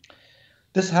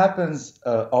 This happens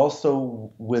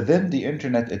also within the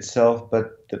internet itself,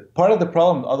 but part of the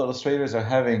problem other illustrators are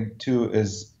having too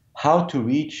is how to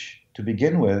reach, to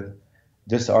begin with,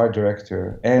 this art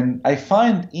director. And I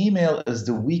find email is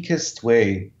the weakest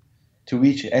way to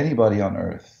reach anybody on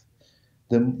earth.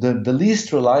 The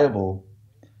least reliable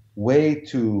way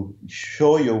to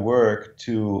show your work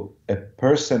to a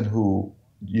person who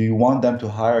you want them to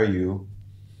hire you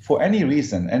for any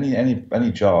reason,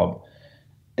 any job,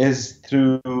 is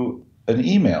through an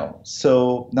email.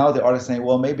 So now the artist is saying,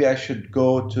 well, maybe I should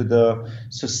go to the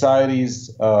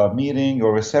society's meeting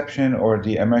or reception or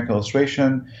the American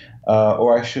Illustration,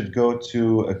 or I should go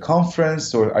to a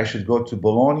conference, or I should go to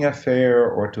Bologna Fair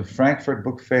or to Frankfurt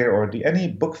Book Fair or any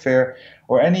book fair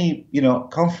or any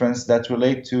conference that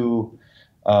relate to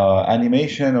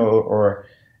animation or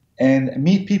and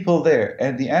meet people there?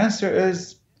 And the answer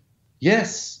is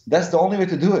yes. That's the only way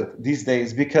to do it these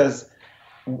days because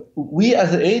we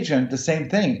as an agent, the same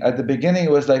thing. At the beginning,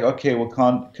 it was like, okay, we'll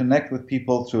connect with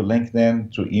people through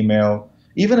LinkedIn, through email,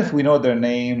 even if we know their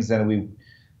names and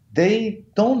they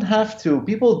don't have to,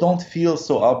 people don't feel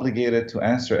so obligated to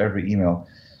answer every email.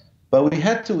 But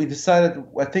we decided,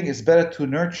 I think it's better to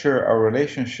nurture our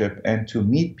relationship and to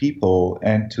meet people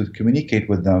and to communicate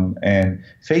with them and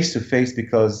face to face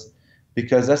because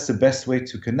that's the best way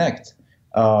to connect.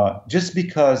 Just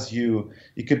because you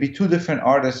could be two different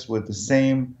artists with the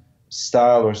same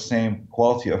style or same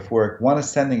quality of work. One is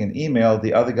sending an email,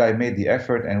 the other guy made the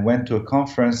effort and went to a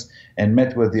conference and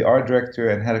met with the art director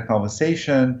and had a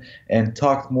conversation and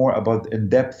talked more about in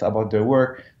depth about their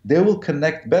work. They will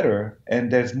connect better,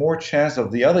 and there's more chance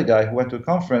of the other guy who went to a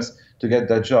conference to get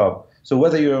that job. So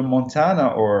whether you're in Montana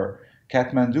or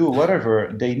Kathmandu,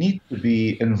 whatever, they need to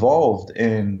be involved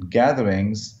in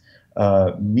gatherings,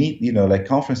 meet, like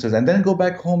conferences, and then go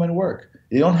back home and work.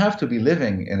 They don't have to be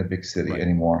living in a big city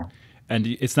anymore. And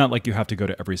it's not like you have to go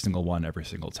to every single one every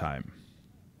single time.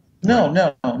 No,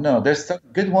 no. There's some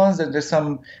good ones and there's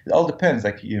some, it all depends.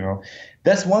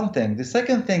 That's one thing. The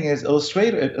second thing is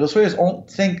illustrators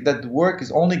think that work is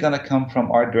only going to come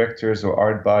from art directors or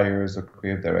art buyers or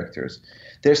creative directors.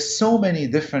 There's so many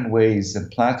different ways and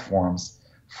platforms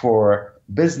for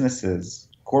businesses,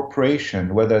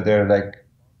 corporation, whether they're like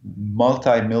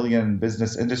multi-million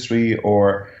business industry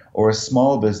or a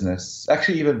small business.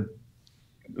 Actually, even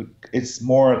it's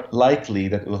more likely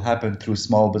that it will happen through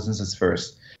small businesses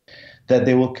first, that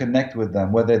they will connect with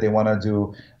them, whether they want to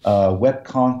do web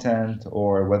content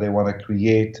or whether they want to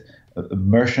create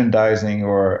merchandising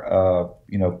or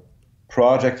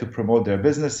project to promote their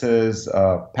businesses,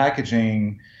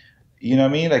 packaging. You know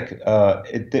what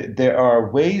I mean? There are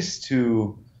ways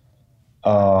to.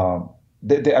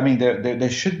 They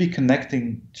should be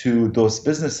connecting to those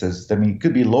businesses. I mean, it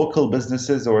could be local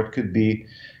businesses or it could be,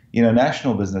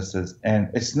 national businesses. And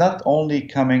it's not only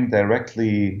coming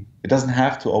directly. It doesn't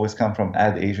have to always come from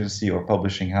ad agency or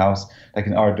publishing house, like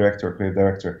an art director or creative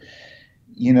director.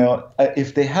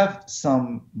 If they have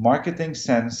some marketing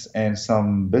sense and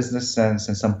some business sense,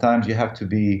 and sometimes you have to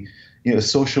be, a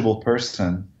sociable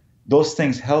person, those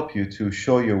things help you to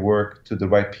show your work to the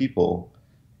right people.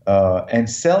 And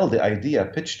sell the idea,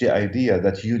 pitch the idea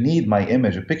that you need my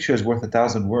image. A picture is worth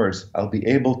 1,000 words. I'll be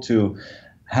able to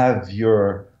have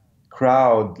your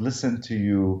crowd listen to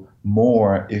you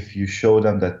more if you show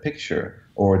them that picture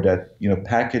or that,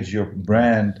 package your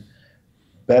brand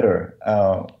better.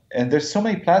 And there's so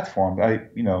many platforms,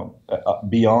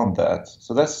 beyond that.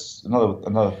 So that's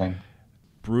another thing.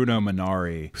 Bruno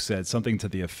Minari said something to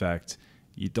the effect,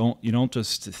 you don't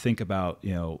just think about,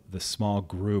 the small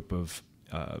group of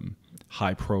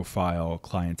high-profile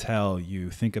clientele. You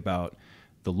think about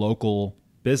the local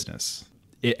business,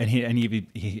 then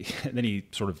he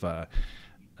sort of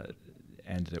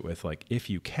ended it with like, if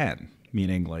you can,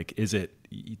 meaning like,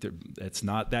 it's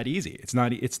not that easy. It's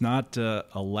not a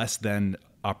less than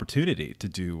opportunity to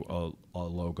do a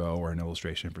logo or an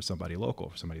illustration for somebody local,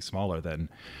 for somebody smaller than,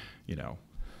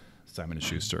 Simon and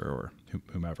Schuster or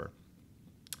whomever.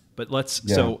 But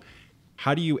so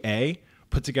how do you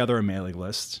put together a mailing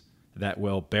list that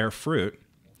will bear fruit,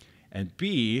 and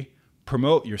B,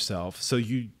 promote yourself so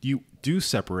you do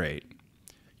separate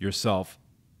yourself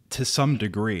to some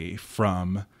degree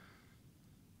from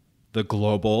the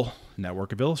global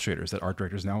network of illustrators that art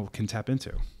directors now can tap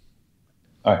into?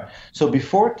 All right. So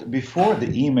before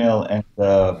the email and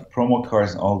the promo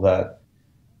cards and all that,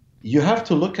 you have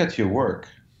to look at your work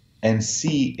and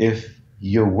see if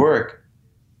your work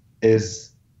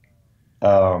is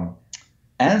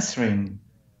answering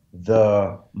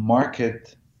the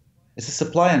market. It's a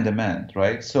supply and demand,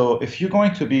 right? So if you're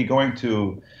going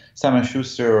to Simon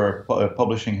Schuster or a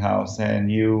publishing house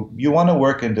and you want to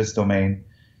work in this domain,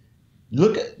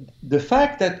 look at the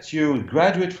fact that you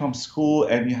graduate from school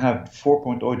and you have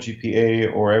 4.0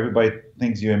 GPA or everybody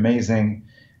thinks you're amazing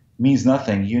means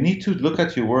nothing. You need to look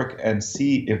at your work and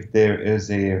see if there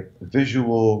is a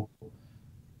visual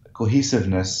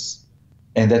cohesiveness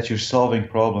and that you're solving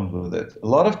problems with it. A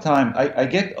lot of time, I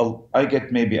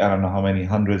get maybe, I don't know how many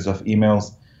hundreds of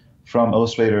emails from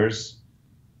illustrators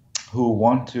who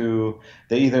want to,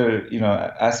 they either,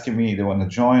 asking me they want to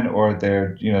join, or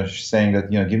they're, saying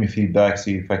that, give me feedback,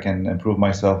 see if I can improve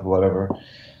myself, whatever.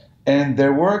 And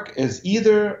their work is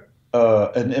either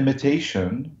an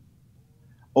imitation,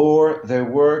 or their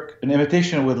work an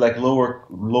imitation with like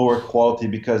lower quality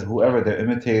because whoever they're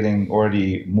imitating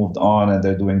already moved on and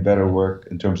they're doing better work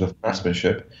in terms of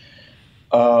craftsmanship.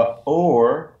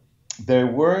 or their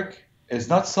work is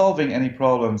not solving any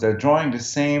problems. They're drawing the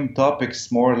same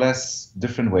topics more or less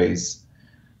different ways.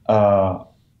 Uh,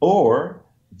 or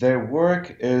their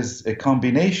work is a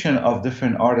combination of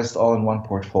different artists all in one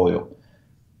portfolio.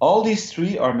 All these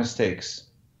three are mistakes.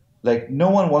 Like no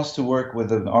one wants to work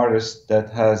with an artist that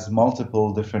has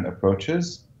multiple different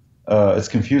approaches. It's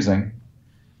confusing.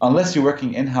 Unless you're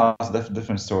working in-house, that's a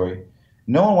different story.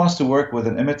 No one wants to work with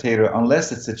an imitator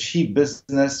unless it's a cheap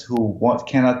business who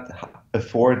cannot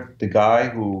afford the guy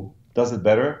who does it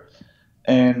better.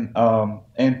 And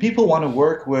people want to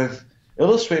work with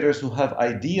illustrators who have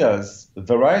ideas, a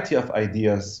variety of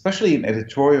ideas, especially in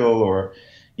editorial or,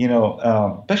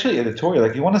 especially editorial.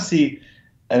 Like you want to see,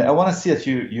 and I want to see that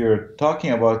you're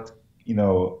talking about,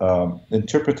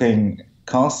 interpreting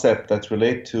concepts that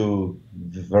relate to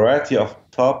the variety of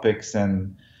topics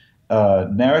and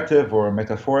narrative or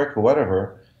metaphoric or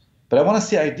whatever. But I want to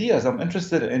see ideas. I'm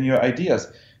interested in your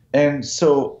ideas. And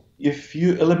so if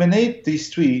you eliminate these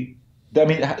three, I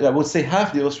mean, I would say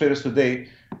half the illustrators today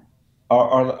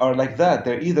are like that.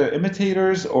 They're either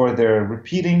imitators or they're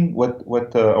repeating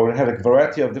or have a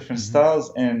variety of different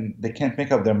styles, and they can't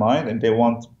make up their mind, and they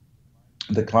want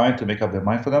the client to make up their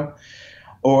mind for them,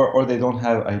 or they don't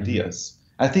have ideas.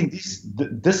 I think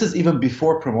this is even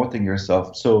before promoting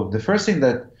yourself. So the first thing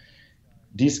that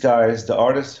these guys, the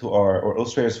artists or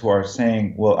illustrators who are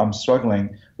saying, well, I'm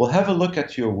struggling, will have a look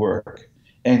at your work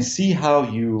and see how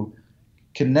you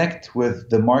connect with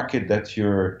the market that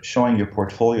you're showing your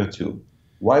portfolio to.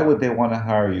 Why would they want to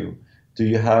hire you? Do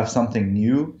you have something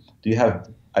new? Do you have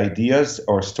ideas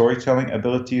or storytelling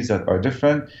abilities that are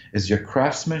different? Is your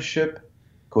craftsmanship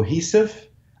cohesive?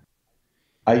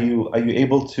 Are you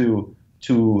able to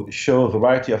show a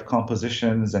variety of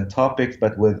compositions and topics,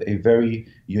 but with a very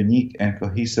unique and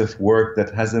cohesive work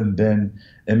that hasn't been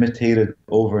imitated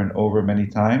over and over many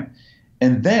times?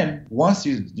 And then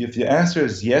if the answer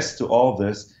is yes to all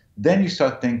this, then you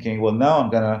start thinking, well, now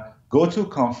I'm going to go to a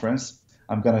conference,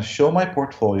 I'm going to show my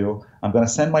portfolio, I'm going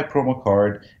to send my promo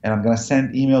card, and I'm going to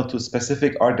send email to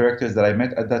specific art directors that I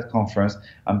met at that conference.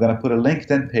 I'm going to put a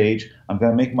LinkedIn page. I'm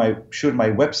going to make sure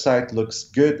my website looks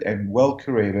good and well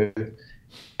curated,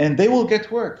 and they will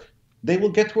get work. They will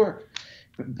get work.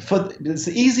 It's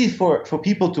easy for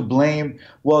people to blame,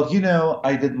 well,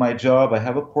 I did my job, I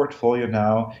have a portfolio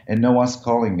now, and no one's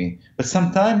calling me. But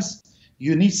sometimes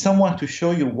you need someone to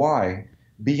show you why,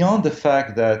 beyond the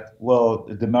fact that, well,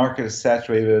 the market is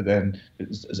saturated and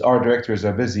art directors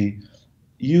are busy.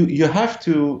 You have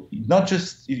to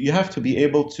you have to be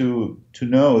able to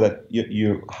know that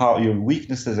how your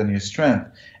weaknesses and your strength,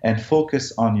 and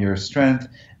focus on your strength,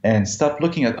 and stop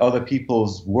looking at other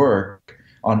people's work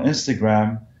on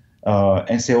Instagram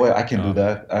and say, well, I can do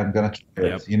that. I'm going to try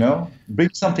it, Bring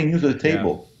something new to the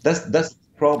table. Yeah. That's the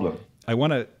problem. I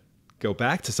want to go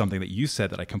back to something that you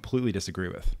said that I completely disagree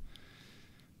with.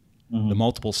 The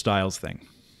multiple styles thing.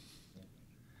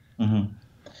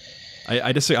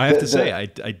 I disagree. I have to say,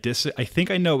 I think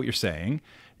I know what you're saying.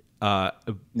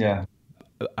 Yeah.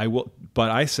 I will, but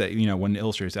I say, when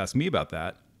illustrators ask me about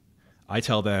that, I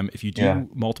tell them, if you do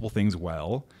multiple things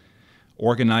well,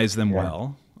 organize them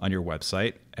well on your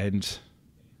website, and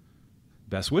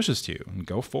best wishes to you, and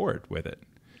go forward with it.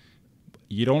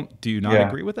 Do you not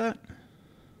agree with that?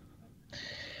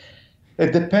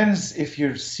 It depends if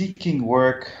you're seeking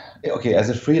work. Okay, as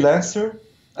a freelancer,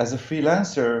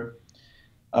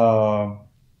 I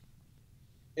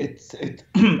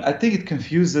think it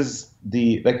confuses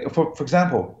for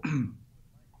example,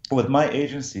 with my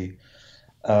agency,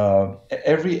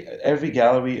 every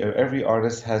gallery or every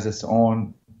artist has its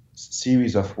own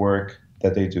series of work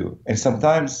that they do, and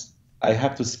sometimes I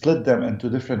have to split them into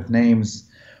different names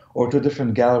or to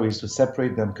different galleries to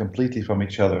separate them completely from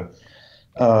each other.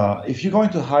 If you're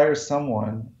going to hire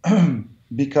someone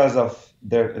because of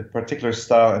their particular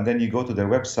style, and then you go to their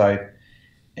website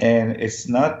and it's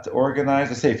not organized,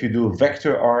 let's say if you do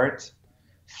vector art,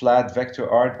 flat vector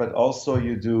art, but also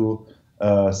you do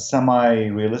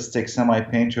semi-realistic,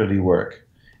 semi-painterly work,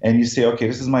 and you say, okay,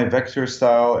 this is my vector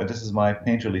style and this is my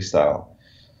painterly style.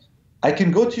 I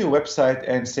can go to your website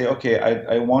and say, okay,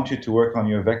 I want you to work on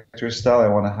your vector style. I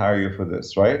want to hire you for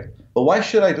this, right? But why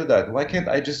should I do that? Why can't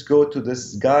I just go to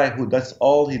this guy who that's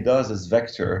all he does is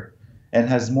vector and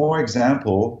has more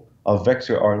example of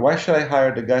vector art? Why should I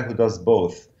hire the guy who does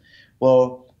both?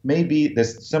 Well, maybe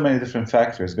there's so many different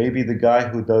factors. Maybe the guy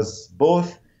who does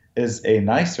both is a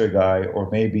nicer guy, or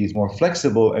maybe he's more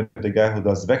flexible, and the guy who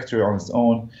does vector on his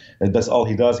own, and that's all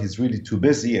he does, he's really too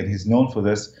busy and he's known for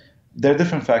this. There are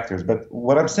different factors. But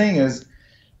what I'm saying is,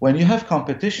 when you have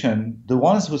competition, the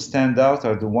ones who stand out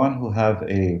are the ones who have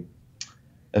a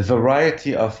a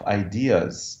variety of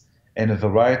ideas and a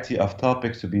variety of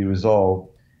topics to be resolved,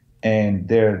 and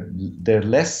they're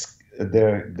less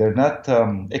they're not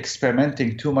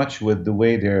experimenting too much with the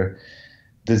way they're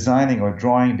designing or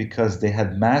drawing because they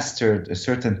had mastered a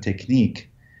certain technique,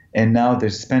 and now they're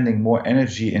spending more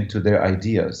energy into their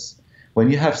ideas. When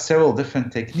you have several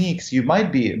different techniques, you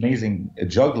might be amazing a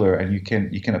juggler, and you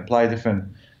can apply different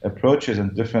approaches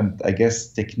and different, I guess,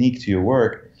 technique to your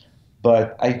work.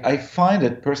 But I find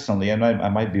it personally, and I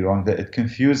might be wrong, that it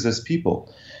confuses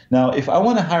people. Now, if I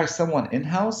want to hire someone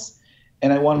in-house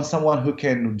and I want someone who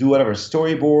can do whatever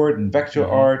storyboard and vector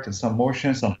art and some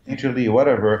motion, some painterly,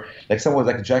 whatever, like someone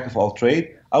like a jack of all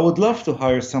trade, I would love to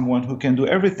hire someone who can do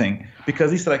everything because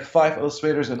these are like five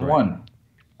illustrators in Right. one.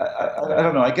 I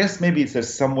don't know. I guess maybe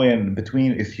there's somewhere in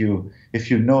between if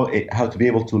you know how to be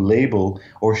able to label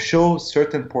or show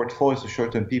certain portfolios to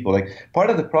certain people. Like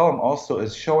part of the problem also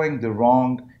is showing the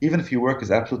wrong, even if your work is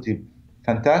absolutely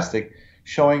fantastic,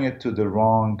 showing it to the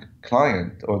wrong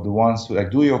client or the ones who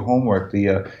like do your homework.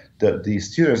 The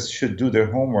students should do their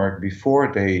homework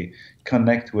before they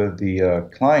connect with the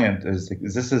client. Is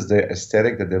this is the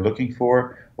aesthetic that they're looking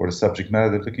for or the subject matter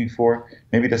they're looking for?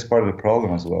 Maybe that's part of the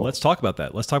problem as well. Let's talk about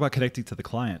that. Let's talk about connecting to the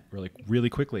client really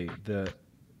quickly. The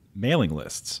mailing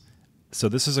lists. So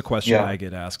this is a question Yeah. I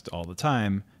get asked all the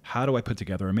time. How do I put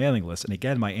together a mailing list? And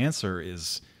again, my answer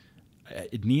is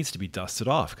it needs to be dusted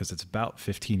off because it's about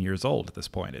 15 years old at this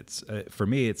point. It's for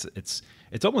me, it's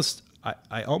almost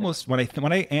I almost when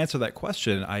I answer that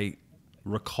question, I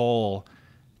recall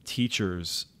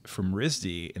teachers from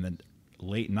RISD in the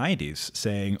late 90s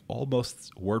saying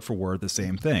almost word for word the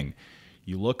same thing.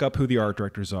 You look up who the art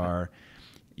directors are,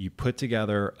 you put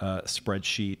together a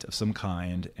spreadsheet of some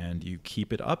kind, and you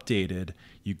keep it updated.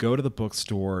 You go to the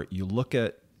bookstore, you look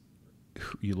at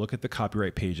the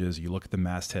copyright pages, you look at the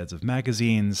mastheads of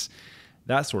magazines,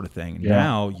 that sort of thing. Yeah.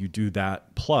 Now you do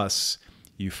that, plus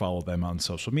you follow them on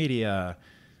social media.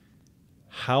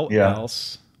 How Yeah.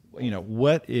 else,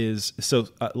 what is, so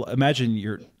imagine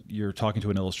you're talking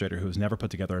to an illustrator who has never put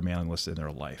together a mailing list in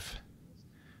their life.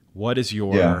 What is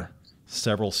your Yeah.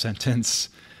 several sentence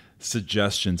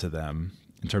suggestion to them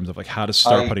in terms of like how to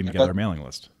start I putting together got a mailing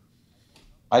list?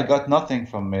 I got nothing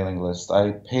from mailing list.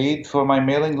 I paid for my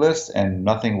mailing list and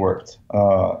nothing worked.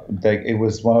 Like it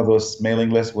was one of those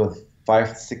mailing lists with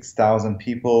 6,000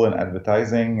 people in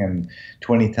advertising and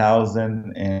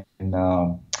 20,000 in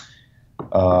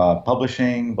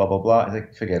publishing, blah blah blah.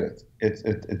 Like forget it. It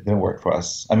didn't work for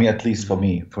us. I mean, at least for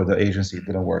me, for the agency, it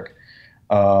didn't work.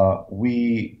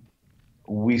 We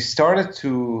started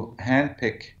to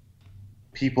handpick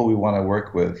people we want to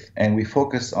work with, and we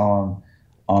focus on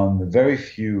very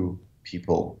few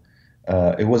people.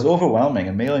 It was overwhelming.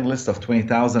 A mailing list of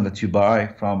 20,000 that you buy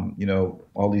from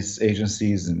all these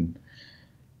agencies, and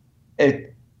it.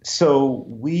 So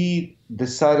we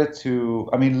decided to.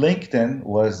 I mean, LinkedIn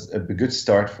was a good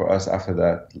start for us. After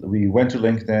that, we went to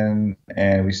LinkedIn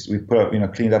and we put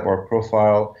up cleaned up our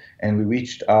profile, and we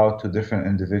reached out to different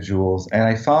individuals. And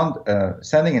I found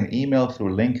sending an email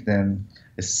through LinkedIn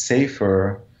is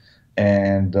safer,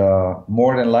 and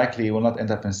more than likely it will not end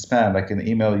up in spam. Like an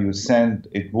email you send,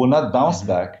 it will not bounce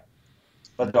back,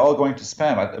 but they're all going to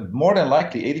spam. More than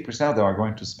likely, 80% of them are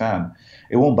going to spam.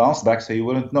 It won't bounce back, so you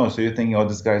wouldn't know. So you're thinking, oh,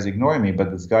 this guy's ignoring me,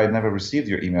 but this guy never received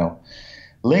your email.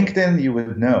 LinkedIn, you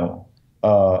would know.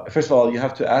 First of all, you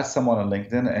have to add someone on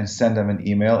LinkedIn and send them an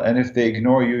email. And if they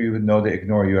ignore you, you would know they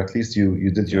ignore you. At least you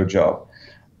did your job.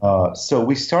 So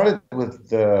we started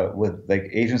with like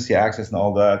agency access and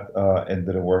all that, and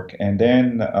didn't work. And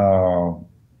then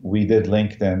we did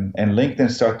LinkedIn, and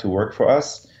LinkedIn started to work for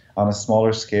us on a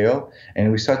smaller scale.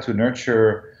 And we start to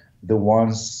nurture the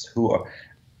ones who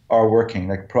are working,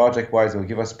 like project-wise. They'll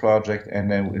give us project, and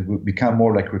then it will become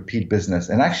more like repeat business.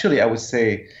 And actually, I would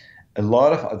say a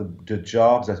lot of the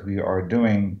jobs that we are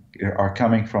doing are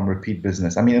coming from repeat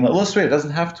business. I mean, an illustrator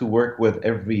doesn't have to work with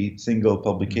every single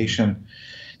publication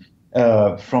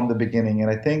from the beginning. And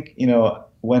I think,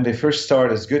 when they first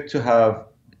start, it's good to have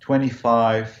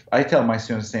 25. I tell my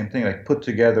students the same thing, like put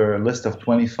together a list of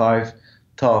 25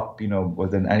 top,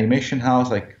 with an animation house,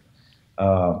 like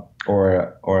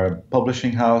or a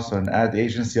publishing house or an ad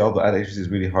agency. Although ad agency is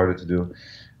really harder to do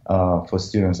for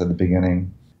students at the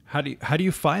beginning. How do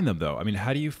you find them though? I mean,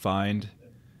 how do you find?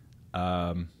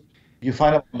 You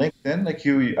find them on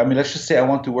LinkedIn, I mean, let's just say I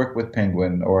want to work with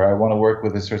Penguin or I want to work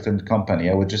with a certain company.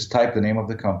 I would just type the name of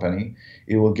the company.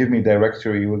 It will give me a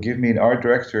directory. It will give me an art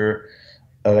director.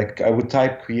 Like I would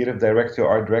type creative director,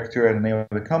 art director, and the name of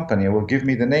the company. It will give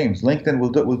me the names. LinkedIn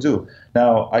will do.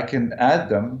 Now I can add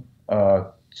them,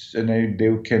 and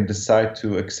they can decide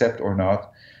to accept or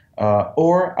not.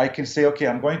 Or I can say, okay,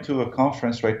 I'm going to a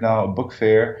conference right now, a book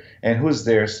fair, and who's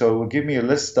there? So it will give me a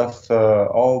list of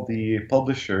all the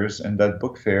publishers in that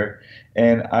book fair,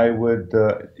 and I would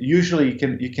usually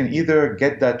you can either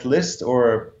get that list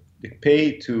or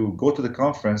pay to go to the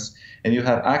conference, and you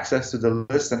have access to the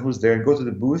list and who's there, and go to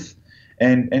the booth,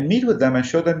 and meet with them and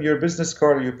show them your business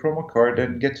card or your promo card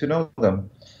and get to know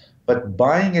them. But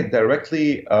buying it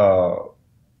directly.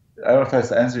 I don't know if that's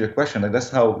to answer your question. Like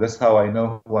that's how I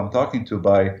know who I'm talking to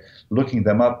by looking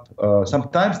them up.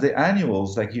 Sometimes the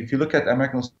annuals, like if you look at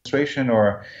American Illustration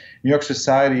or New York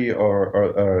Society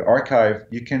or Archive,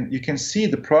 you can see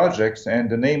the projects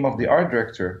and the name of the art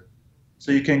director,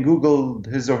 so you can Google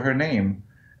his or her name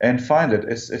and find it.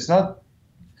 It's not.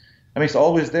 I mean, it's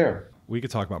always there. We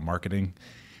could talk about marketing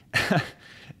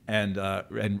and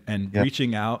Yeah.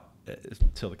 reaching out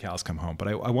till the cows come home. But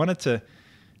I wanted to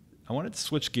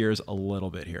switch gears a little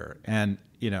bit here. And,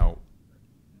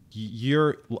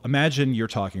 imagine you're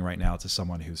talking right now to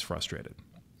someone who's frustrated.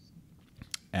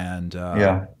 And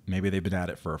Yeah. maybe they've been at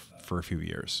it for a few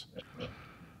years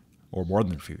or more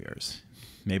than a few years.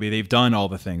 Maybe they've done all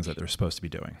the things that they're supposed to be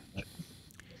doing.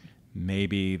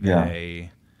 Maybe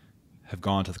they have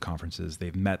gone to the conferences,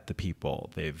 they've met the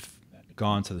people, they've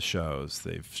gone to the shows,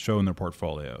 they've shown their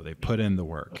portfolio, they've put in the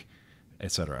work,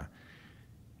 etc.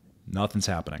 Nothing's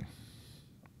happening.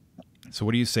 So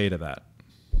what do you say to that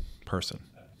person?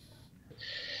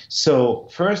 So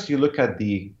first, you look at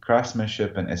the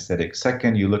craftsmanship and aesthetic.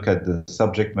 Second, you look at the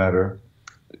subject matter,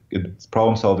 it's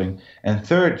problem solving. And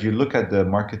third, you look at the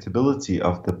marketability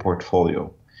of the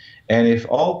portfolio. And if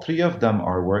all three of them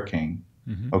are working,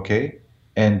 okay,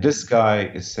 and this guy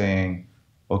is saying,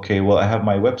 okay, well, I have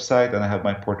my website and I have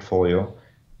my portfolio,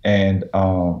 and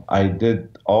I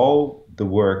did all the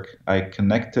work. I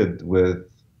connected with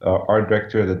art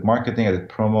director, I did marketing, I did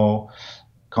promo,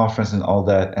 conference, and all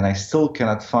that, and I still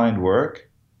cannot find work.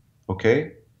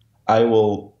 Okay, I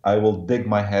will dig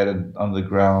my head on the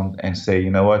ground and say, you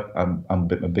know what, I'm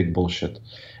a big bullshit.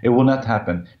 It will not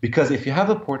happen, because if you have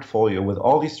a portfolio with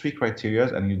all these three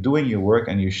criteria and you're doing your work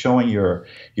and you're showing your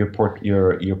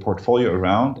portfolio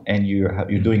around and you're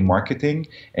doing marketing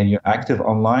and you're active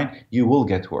online, you will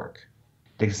get work.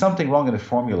 There's something wrong in the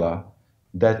formula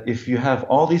that if you have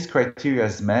all these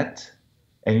criteria met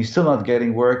and you're still not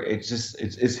getting work,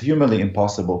 it's humanly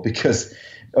impossible, because,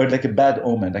 or like a bad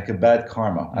omen, like a bad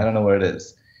karma. I don't know what it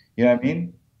is. You know what I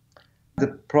mean? The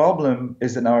problem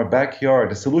is in our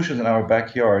backyard. The solution is in our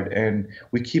backyard, and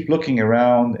we keep looking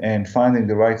around and finding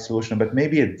the right solution. But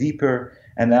maybe a deeper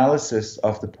analysis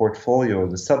of the portfolio,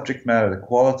 the subject matter, the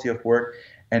quality of work,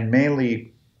 and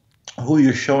mainly who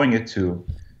you're showing it to.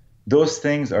 Those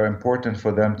things are important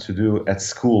for them to do at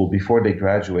school before they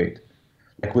graduate.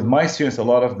 Like with my students, a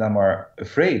lot of them are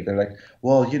afraid. They're like,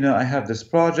 well, I have this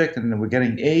project and we're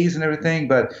getting A's and everything,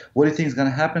 but what do you think is going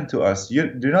to happen to us?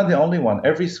 You're not the only one.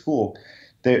 Every school,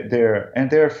 they're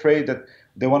afraid that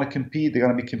they want to compete. They're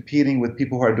going to be competing with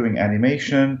people who are doing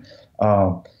animation.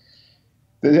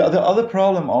 The other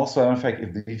problem also, I don't know if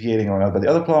I'm deviating or not, but the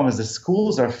other problem is the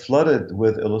schools are flooded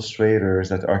with illustrators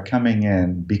that are coming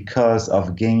in because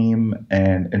of game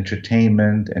and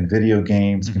entertainment and video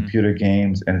games, computer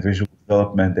games, and visual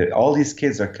development. All these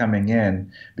kids are coming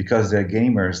in because they're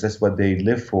gamers. That's what they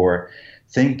live for,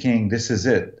 thinking this is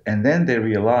it. And then they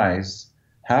realize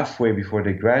halfway before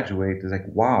they graduate, they're like,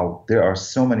 wow, there are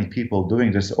so many people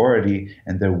doing this already,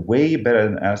 and they're way better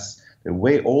than us. They're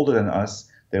way older than us.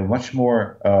 They're much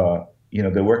more,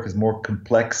 their work is more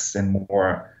complex and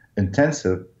more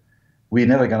intensive. We're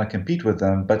never going to compete with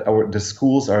them, but the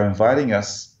schools are inviting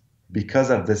us because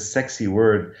of this sexy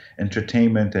word,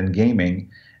 entertainment and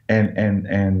gaming.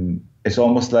 And it's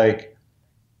almost like,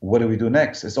 what do we do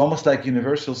next? It's almost like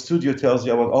Universal Studio tells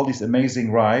you about all these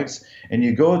amazing rides, and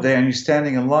you go there and you're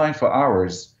standing in line for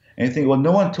hours. And you think, well,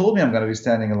 no one told me I'm going to be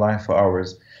standing in line for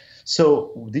hours.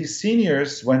 So these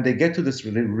seniors, when they get to this,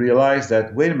 really realize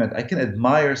that, wait a minute, I can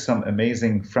admire some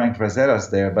amazing Frank Frazeras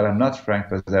there, but I'm not Frank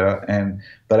Frazera,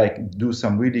 but I can do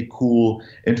some really cool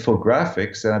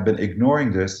infographics, and I've been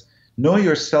ignoring this. Know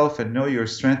yourself and know your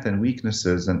strengths and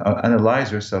weaknesses, and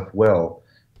analyze yourself well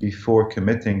before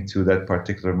committing to that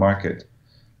particular market.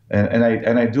 And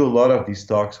I do a lot of these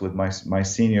talks with my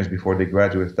seniors before they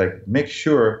graduate. Like, make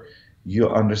sure you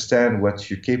understand what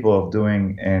you're capable of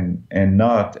doing and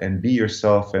not, and be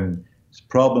yourself and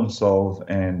problem solve,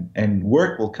 and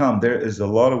work will come. There is a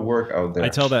lot of work out there. I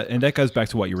tell that, and that goes back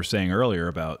to what you were saying earlier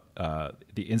about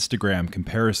the Instagram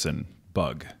comparison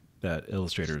bug that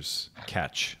illustrators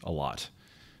catch a lot.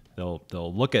 They'll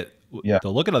look at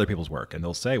other people's work and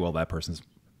they'll say, well, that person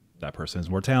is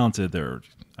more talented.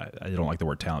 I don't like the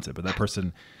word talented, but that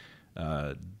person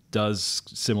does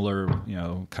similar,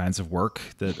 kinds of work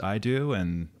that I do,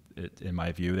 and in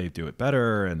my view, they do it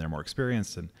better and they're more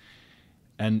experienced,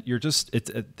 and you're just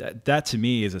that to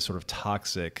me is a sort of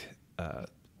toxic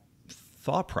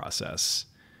thought process.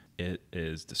 It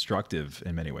is destructive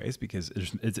in many ways because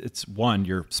it's one,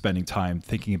 you're spending time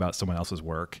thinking about someone else's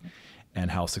work and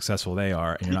how successful they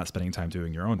are, and you're not spending time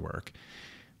doing your own work.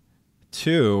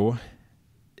 Two,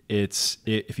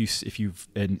 if you've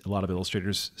and a lot of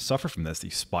illustrators suffer from this.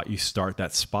 You start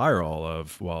that spiral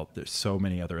of, well, there's so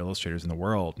many other illustrators in the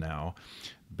world now,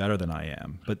 better than I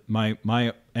am. But my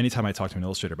anytime I talk to an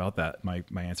illustrator about that, my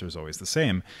answer is always the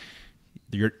same.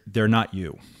 They're not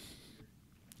you.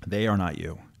 They are not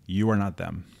you. You are not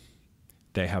them.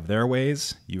 They have their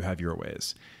ways. You have your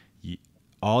ways.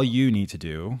 All you need to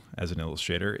do as an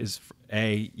illustrator is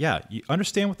you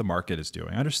understand what the market is doing,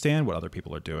 understand what other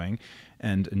people are doing,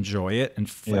 and enjoy it.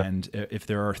 And if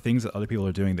there are things that other people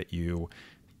are doing that you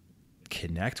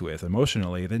connect with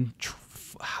emotionally, then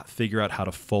figure out how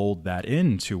to fold that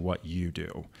into what you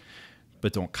do.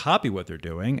 But don't copy what they're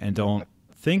doing, and don't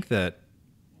think that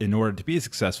in order to be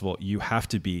successful, you have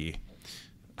to be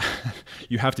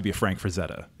a Frank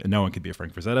Frazetta. And no one can be a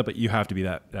Frank Frazetta, but you have to be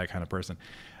that kind of person.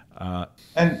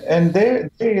 And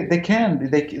they can.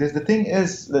 The thing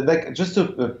is, like, just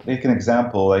to make an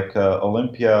example, like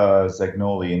Olympia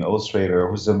Zagnoli, an illustrator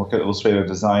who's an illustrator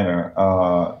designer,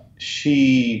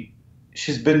 she's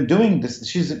been doing this.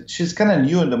 She's kind of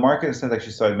new in the market. It sounds like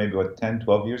she started maybe 10,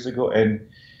 12 years ago, and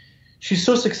she's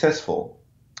so successful.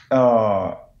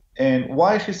 And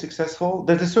why she's successful?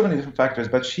 There's so many different factors,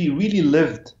 but she really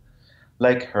lived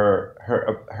like her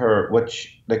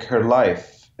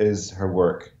life is her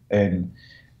work, and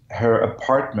her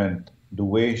apartment, the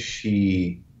way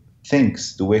she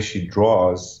thinks, the way she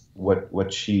draws,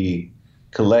 what she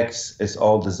collects is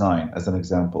all design, as an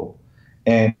example.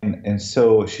 And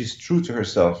so she's true to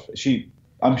herself.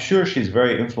 I'm sure she's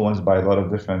very influenced by a lot of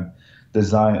different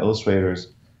design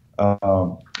illustrators.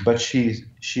 But she's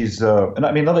and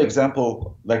I mean, another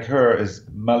example like her is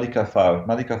Malika Fav.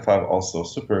 Malika Fav also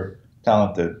super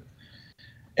talented,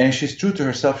 and she's true to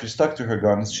herself. She stuck to her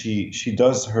guns. She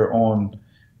does her own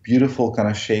beautiful kind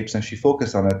of shapes, and she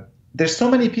focuses on it. There's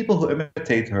so many people who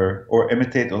imitate her or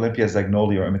imitate Olympia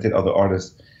Zagnoli or imitate other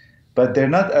artists, but they're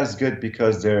not as good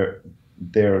because they're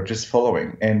just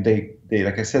following, and they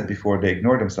like I said before, they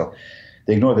ignore themselves.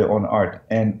 They ignore their own art.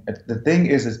 And the thing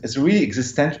is it's really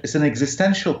existential. It's an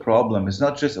existential problem. It's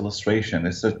not just illustration.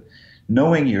 It's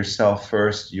knowing yourself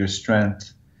first, your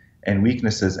strength and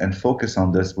weaknesses, and focus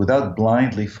on this without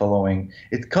blindly following.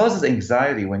 It causes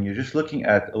anxiety when you're just looking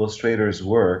at illustrators'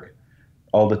 work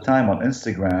all the time on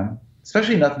Instagram,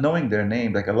 especially not knowing their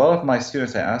name. Like a lot of my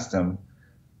students, I ask them,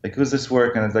 like, who's this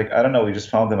work? And it's like, I don't know. We just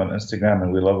found him on Instagram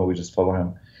and we love him. We just follow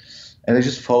him. And they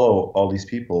just follow all these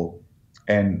people.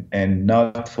 And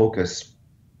not focus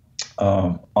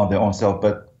on their own self,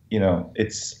 but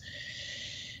it's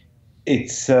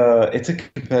a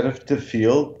competitive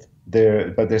field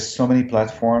there. But there's so many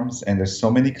platforms and there's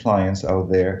so many clients out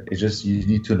there. It's just you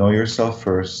need to know yourself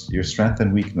first, your strength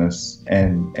and weakness,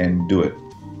 and do it.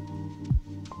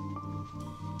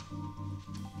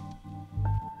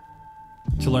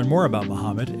 To learn more about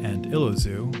Mohamed and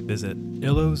Illozoo, visit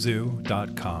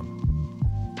illozoo.com.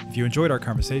 If you enjoyed our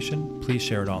conversation, please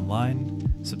share it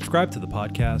online, subscribe to the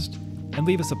podcast, and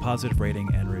leave us a positive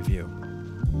rating and review.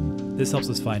 This helps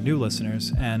us find new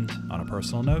listeners, and on a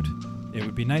personal note, it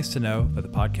would be nice to know that the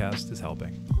podcast is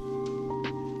helping.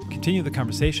 Continue the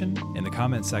conversation in the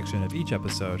comments section of each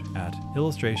episode at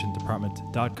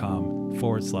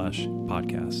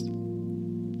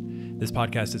illustrationdepartment.com/podcast. This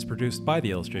podcast is produced by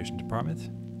the Illustration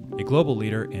Department, a global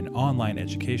leader in online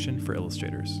education for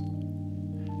illustrators.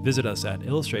 Visit us at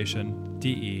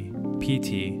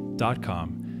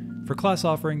illustrationdept.com for class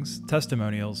offerings,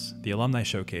 testimonials, the alumni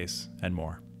showcase, and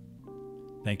more.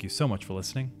 Thank you so much for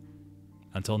listening.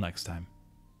 Until next time.